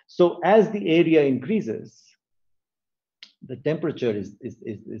 So as the area increases, the temperature is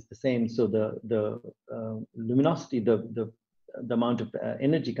the same. So the luminosity, the amount of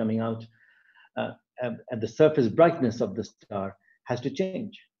energy coming out at the surface brightness of the star has to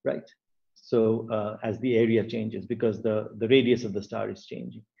change, right? So as the area changes, because the radius of the star is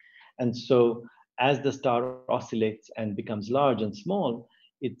changing. And so as the star oscillates and becomes large and small,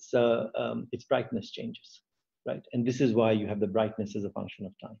 its brightness changes, right? And this is why you have the brightness as a function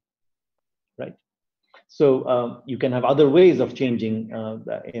of time, right? So you can have other ways of changing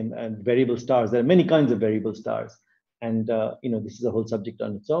in variable stars. There are many kinds of variable stars, and this is a whole subject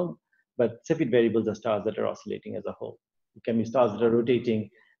on its own. But Cepheid variables are stars that are oscillating as a whole. It can be stars that are rotating,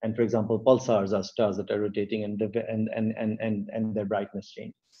 and for example, pulsars are stars that are rotating, and their brightness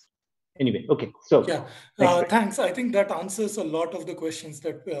changes. Anyway, okay, so yeah, thanks. I think that answers a lot of the questions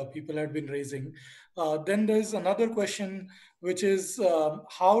that people had been raising. Then there's another question, which is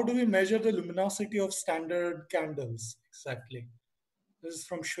how do we measure the luminosity of standard candles exactly? This is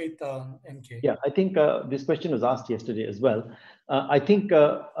from Shweta NK. Yeah, I think this question was asked yesterday as well. I think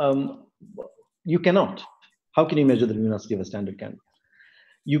you cannot. How can you measure the luminosity of a standard candle?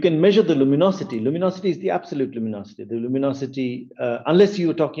 You can measure the luminosity. Luminosity is the absolute luminosity. The luminosity, unless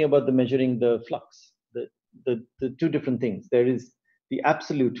you're talking about measuring the flux, the two different things. There is the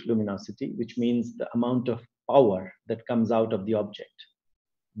absolute luminosity, which means the amount of power that comes out of the object,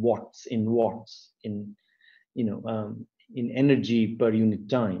 watts in energy per unit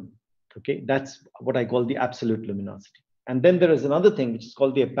time. Okay, that's what I call the absolute luminosity. And then there is another thing which is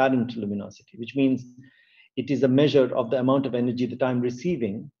called the apparent luminosity, which means it is a measure of the amount of energy that I'm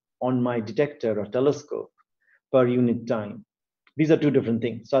receiving on my detector or telescope per unit time. These are two different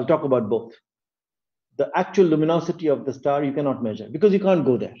things. So I'll talk about both. The actual luminosity of the star you cannot measure because you can't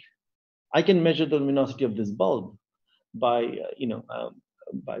go there. I can measure the luminosity of this bulb by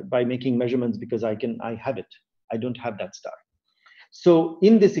making measurements because I have it. I don't have that star. So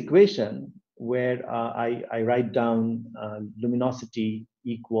in this equation where I write down luminosity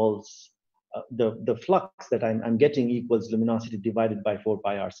equals the flux that I'm getting equals luminosity divided by 4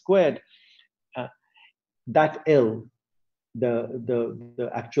 pi r squared. That L, the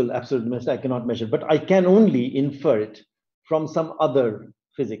actual absolute luminosity, I cannot measure, but I can only infer it from some other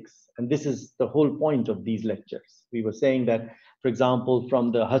physics. And this is the whole point of these lectures. We were saying that, for example,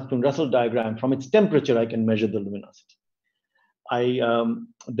 from the Hertzsprung-Russell diagram, from its temperature, I can measure the luminosity.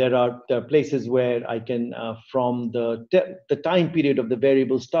 There are places where I can, from the time period of the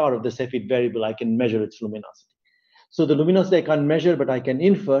variable star of the Cepheid variable, I can measure its luminosity. So the luminosity I can't measure, but I can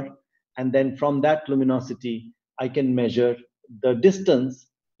infer. And then from that luminosity, I can measure the distance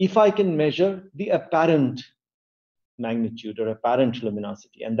if I can measure the apparent magnitude or apparent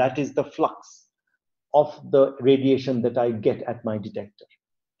luminosity. And that is the flux of the radiation that I get at my detector.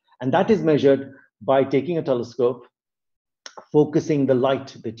 And that is measured by taking a telescope, focusing the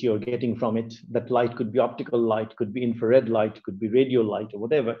light that you're getting from it. That light could be optical light, could be infrared light, could be radio light or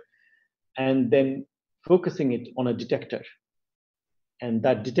whatever, and then focusing it on a detector. And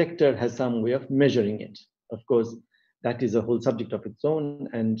that detector has some way of measuring it. Of course, that is a whole subject of its own,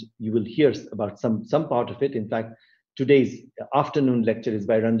 and you will hear about some part of it. In fact, today's afternoon lecture is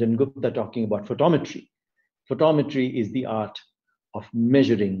by Ranjan Gupta talking about photometry. Photometry is the art of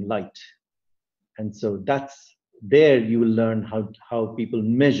measuring light. And so that's there you will learn how people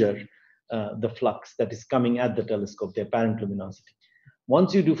measure the flux that is coming at the telescope, the apparent luminosity.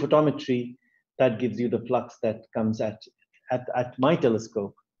 Once you do photometry, that gives you the flux that comes at my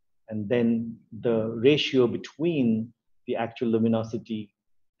telescope. And then the ratio between the actual luminosity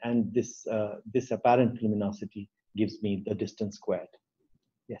and this apparent luminosity gives me the distance squared.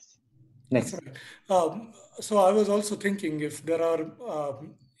 Yes. Next. Right. So I was also thinking if there are,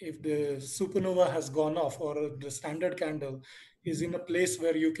 if the supernova has gone off or the standard candle is in a place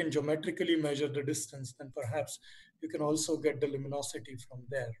where you can geometrically measure the distance, then perhaps you can also get the luminosity from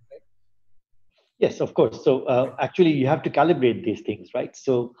there, right? Yes, of course. So actually, you have to calibrate these things, right?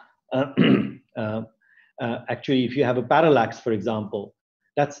 So actually, if you have a parallax, for example,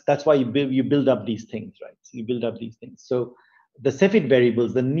 that's why you build up these things, right? So you build up these things. So the Cepheid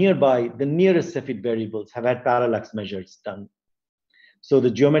variables, the nearest Cepheid variables have had parallax measures done. So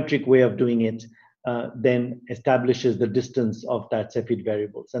the geometric way of doing it then establishes the distance of that Cepheid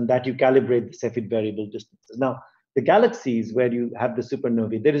variables, and that you calibrate the Cepheid variable distances. Now, the galaxies where you have the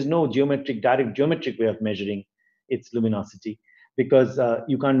supernovae, there is no direct geometric way of measuring its luminosity because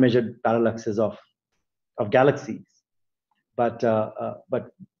you can't measure parallaxes of galaxies. But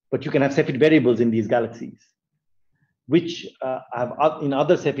you can have Cepheid variables in these galaxies, which have in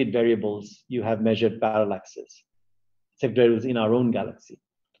other Cepheid variables you have measured parallaxes, Cepheid variables in our own galaxy.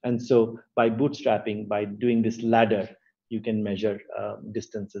 And so by bootstrapping, by doing this ladder, you can measure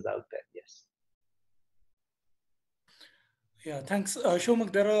distances out there. Yes. Yeah, thanks.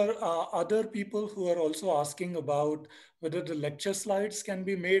 Somak, there are other people who are also asking about whether the lecture slides can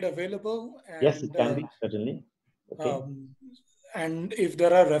be made available. And, yes, it can be, certainly. Okay. And if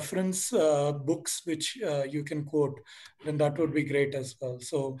there are reference books which you can quote, then that would be great as well.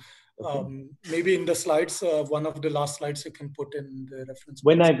 So maybe in the slides, one of the last slides you can put in the reference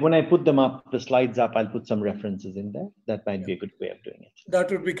when books. When I put them up, the slides up, I'll put some references in there. That might be a good way of doing it. That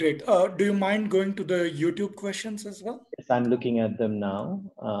would be great. Do you mind going to the YouTube questions as well? Yes, I'm looking at them now.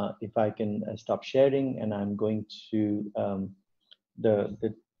 If I can stop sharing, and I'm going to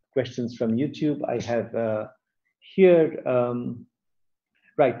the questions from YouTube. I have here,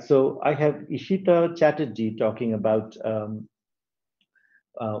 right. So I have Ishita Chatterjee talking about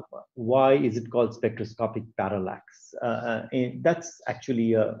why is it called spectroscopic parallax? That's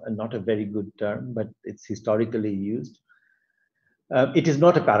actually not a very good term, but it's historically used. It is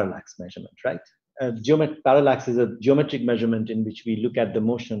not a parallax measurement, right? Parallax is a geometric measurement in which we look at the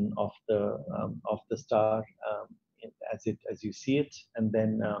motion of the star as you see it, and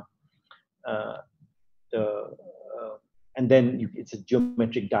then it's a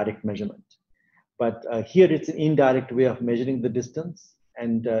geometric direct measurement. But here it's an indirect way of measuring the distance.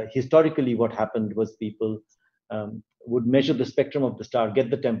 And historically, what happened was people would measure the spectrum of the star, get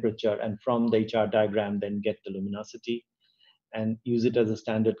the temperature, and from the HR diagram, then get the luminosity and use it as a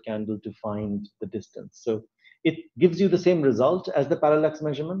standard candle to find the distance. So it gives you the same result as the parallax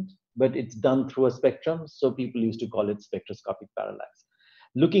measurement, but it's done through a spectrum. So people used to call it spectroscopic parallax.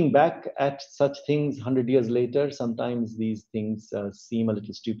 Looking back at such things 100 years later, sometimes these things seem a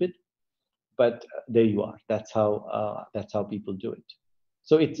little stupid, but there you are. That's how people do it.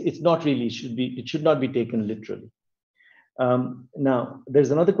 So it's not really it should not be taken literally. Now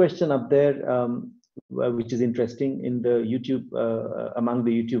there's another question up there which is interesting in the YouTube among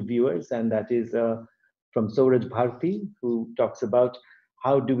the YouTube viewers, and that is from Sauraj Bharti, who talks about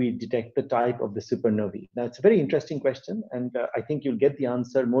how do we detect the type of the supernovae? Now, it's a very interesting question, and I think you'll get the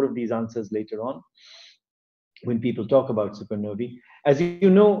answer, more of these answers later on when people talk about supernovae. As you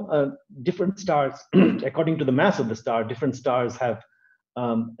know, different stars, according to the mass of the star, different stars have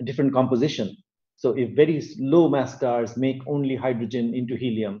a different composition. So if very low mass stars make only hydrogen into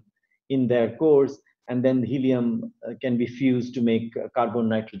helium in their cores, and then the helium can be fused to make carbon,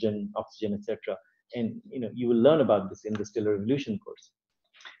 nitrogen, oxygen, etc. And you will learn about this in the stellar evolution course.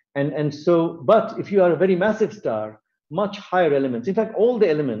 And so, but if you are a very massive star, much higher elements, in fact, all the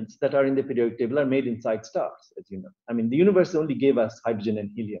elements that are in the periodic table are made inside stars, as you know. I mean, the universe only gave us hydrogen and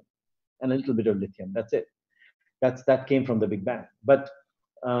helium and a little bit of lithium. That's it. That came from the Big Bang. But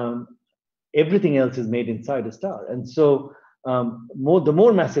everything else is made inside a star. And so the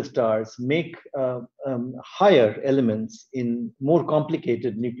more massive stars make higher elements in more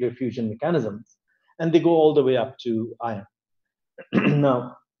complicated nuclear fusion mechanisms, and they go all the way up to iron.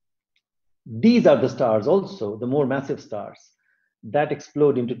 Now, these are the stars also, the more massive stars, that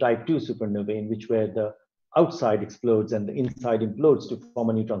explode into type 2 supernovae, in which where the outside explodes and the inside implodes to form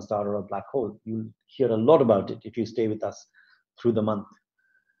a neutron star or a black hole. You'll hear a lot about it if you stay with us through the month.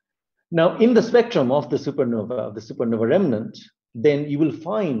 Now, in the spectrum of the supernova remnant, then you will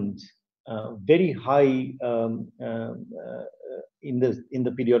find very high in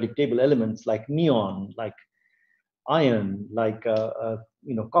the periodic table elements like neon, like iron, like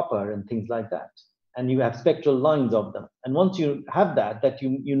copper and things like that. And you have spectral lines of them. And once you have that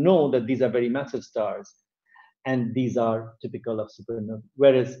you know that these are very massive stars, and these are typical of supernovae,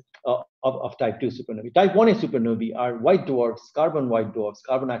 whereas of type 2 supernovae. Type 1a supernovae are white dwarfs, carbon white dwarfs,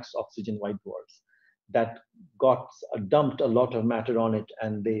 carbon oxygen white dwarfs that got dumped a lot of matter on it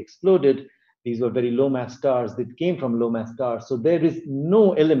and they exploded. These were very low mass stars that came from low mass stars. So there is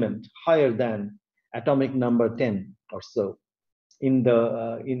no element higher than atomic number 10 or so in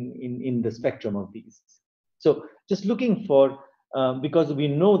the spectrum of these. So just looking for, because we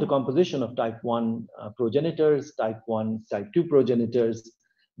know the composition of type 1 progenitors, type 2 progenitors,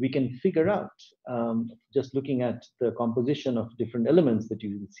 we can figure out, just looking at the composition of different elements that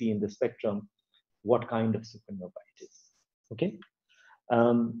you see in the spectrum, what kind of supernova it is. Okay.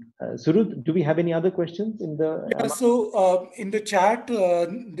 Surut, do we have any other questions in the? Yeah, so in the chat,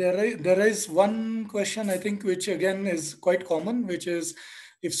 there is one question, I think, which again is quite common, which is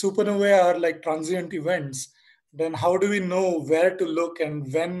if supernovae are like transient events, then how do we know where to look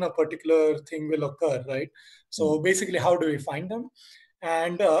and when a particular thing will occur, right? So basically, how do we find them?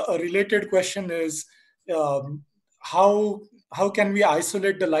 And a related question is how can we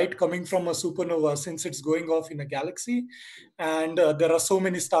isolate the light coming from a supernova since it's going off in a galaxy, and there are so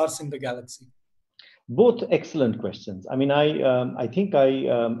many stars in the galaxy? Both excellent questions. I mean, I think I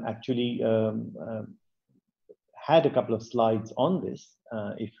actually had a couple of slides on this.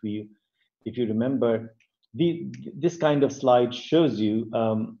 If you remember, this kind of slide shows you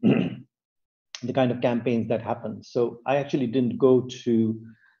the kind of campaigns that happen. So I actually didn't go to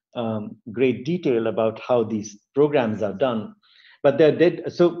great detail about how these programs are done, but they're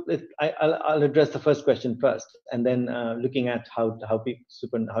dead. So I'll address the first question first, and then looking at how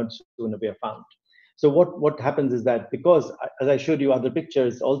supernovae are found. So what happens is that, because as I showed you other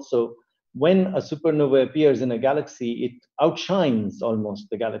pictures also, when a supernova appears in a galaxy, it outshines almost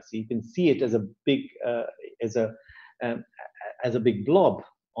the galaxy. You can see it as a big big blob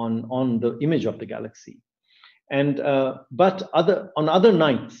on the image of the galaxy. And but on other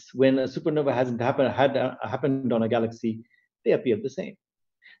nights when a supernova hasn't happened on a galaxy, they appear the same.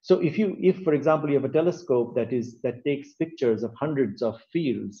 So if for example you have a telescope that takes pictures of hundreds of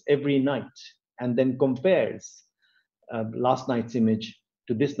fields every night and then compares last night's image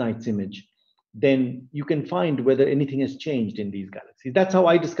to this night's image, then you can find whether anything has changed in these galaxies. That's how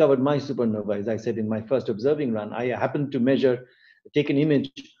I discovered my supernova. As I said in my first observing run, I happened to take an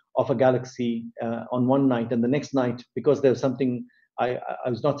image of a galaxy on one night, and the next night, because there was something I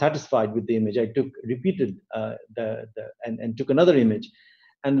was not satisfied with the image, I repeated and took another image,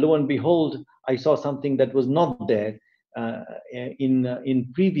 and lo and behold, I saw something that was not there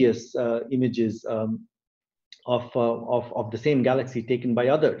in previous images of the same galaxy taken by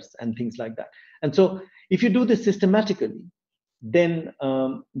others and things like that. And so if you do this systematically, then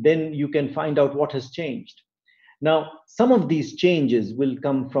you can find out what has changed. Now, some of these changes will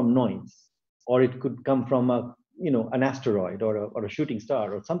come from noise, or it could come from an asteroid or a shooting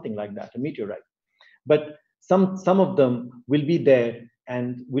star or something like that, a meteorite. But some of them will be there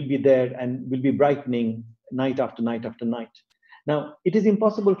and will be brightening night after night after night. Now, it is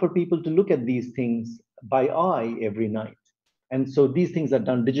impossible for people to look at these things by eye every night. And so these things are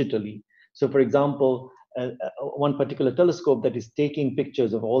done digitally. So for example, one particular telescope that is taking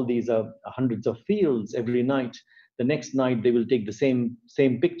pictures of all these hundreds of fields every night. The next night they will take the same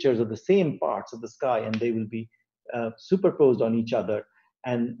pictures of the same parts of the sky, and they will be superposed on each other,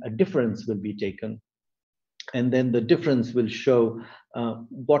 and a difference will be taken, and then the difference will show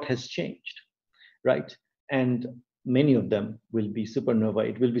what has changed, right? And many of them will be supernova.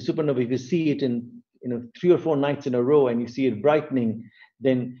 It will be supernova if you see it in 3 or 4 nights in a row and you see it brightening,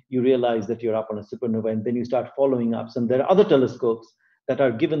 then you realize that you're up on a supernova, and then you start following up. And there are other telescopes that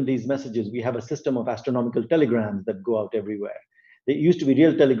are given these messages. We have a system of astronomical telegrams that go out everywhere. They used to be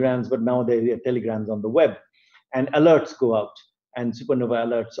real telegrams, but now they are telegrams on the web, and alerts go out, and supernova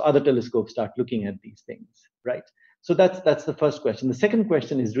alerts. So other telescopes start looking at these things, right? So that's the first question. The second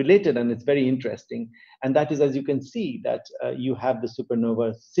question is related, and it's very interesting, and that is, as you can see, that you have the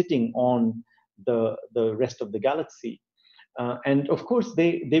supernova sitting on the rest of the galaxy. And of course,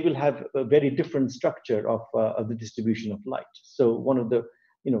 they will have a very different structure of the distribution of light. So one of the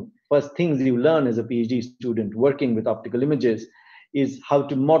first things you learn as a PhD student working with optical images is how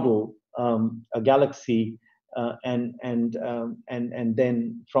to model a galaxy, and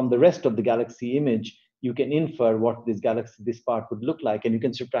then from the rest of the galaxy image, you can infer what this part would look like, and you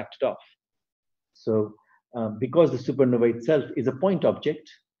can subtract it off. So because the supernova itself is a point object,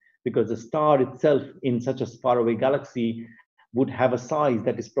 because the star itself in such a faraway galaxy would have a size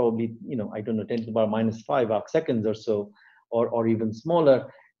that is probably, I don't know, 10 to the power minus 5 arc seconds or so, or even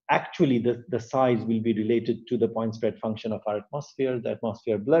smaller. Actually, the size will be related to the point spread function of our atmosphere, the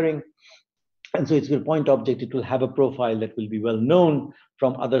atmosphere blurring. And so it's a point object. It will have a profile that will be well known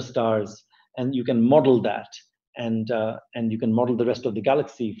from other stars, and you can model that, and you can model the rest of the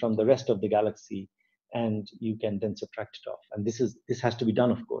galaxy from the rest of the galaxy, and you can then subtract it off. And this has to be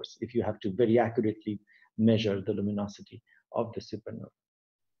done, of course, if you have to very accurately measure the luminosity of the supernova.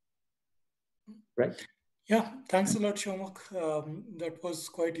 Right? Yeah, thanks a lot, Somak. That was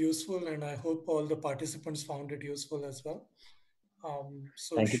quite useful, and I hope all the participants found it useful as well.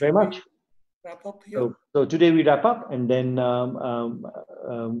 So thank you very much. Wrap up here? So today we wrap up, and then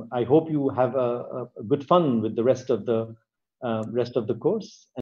I hope you have a good fun with the rest of the course.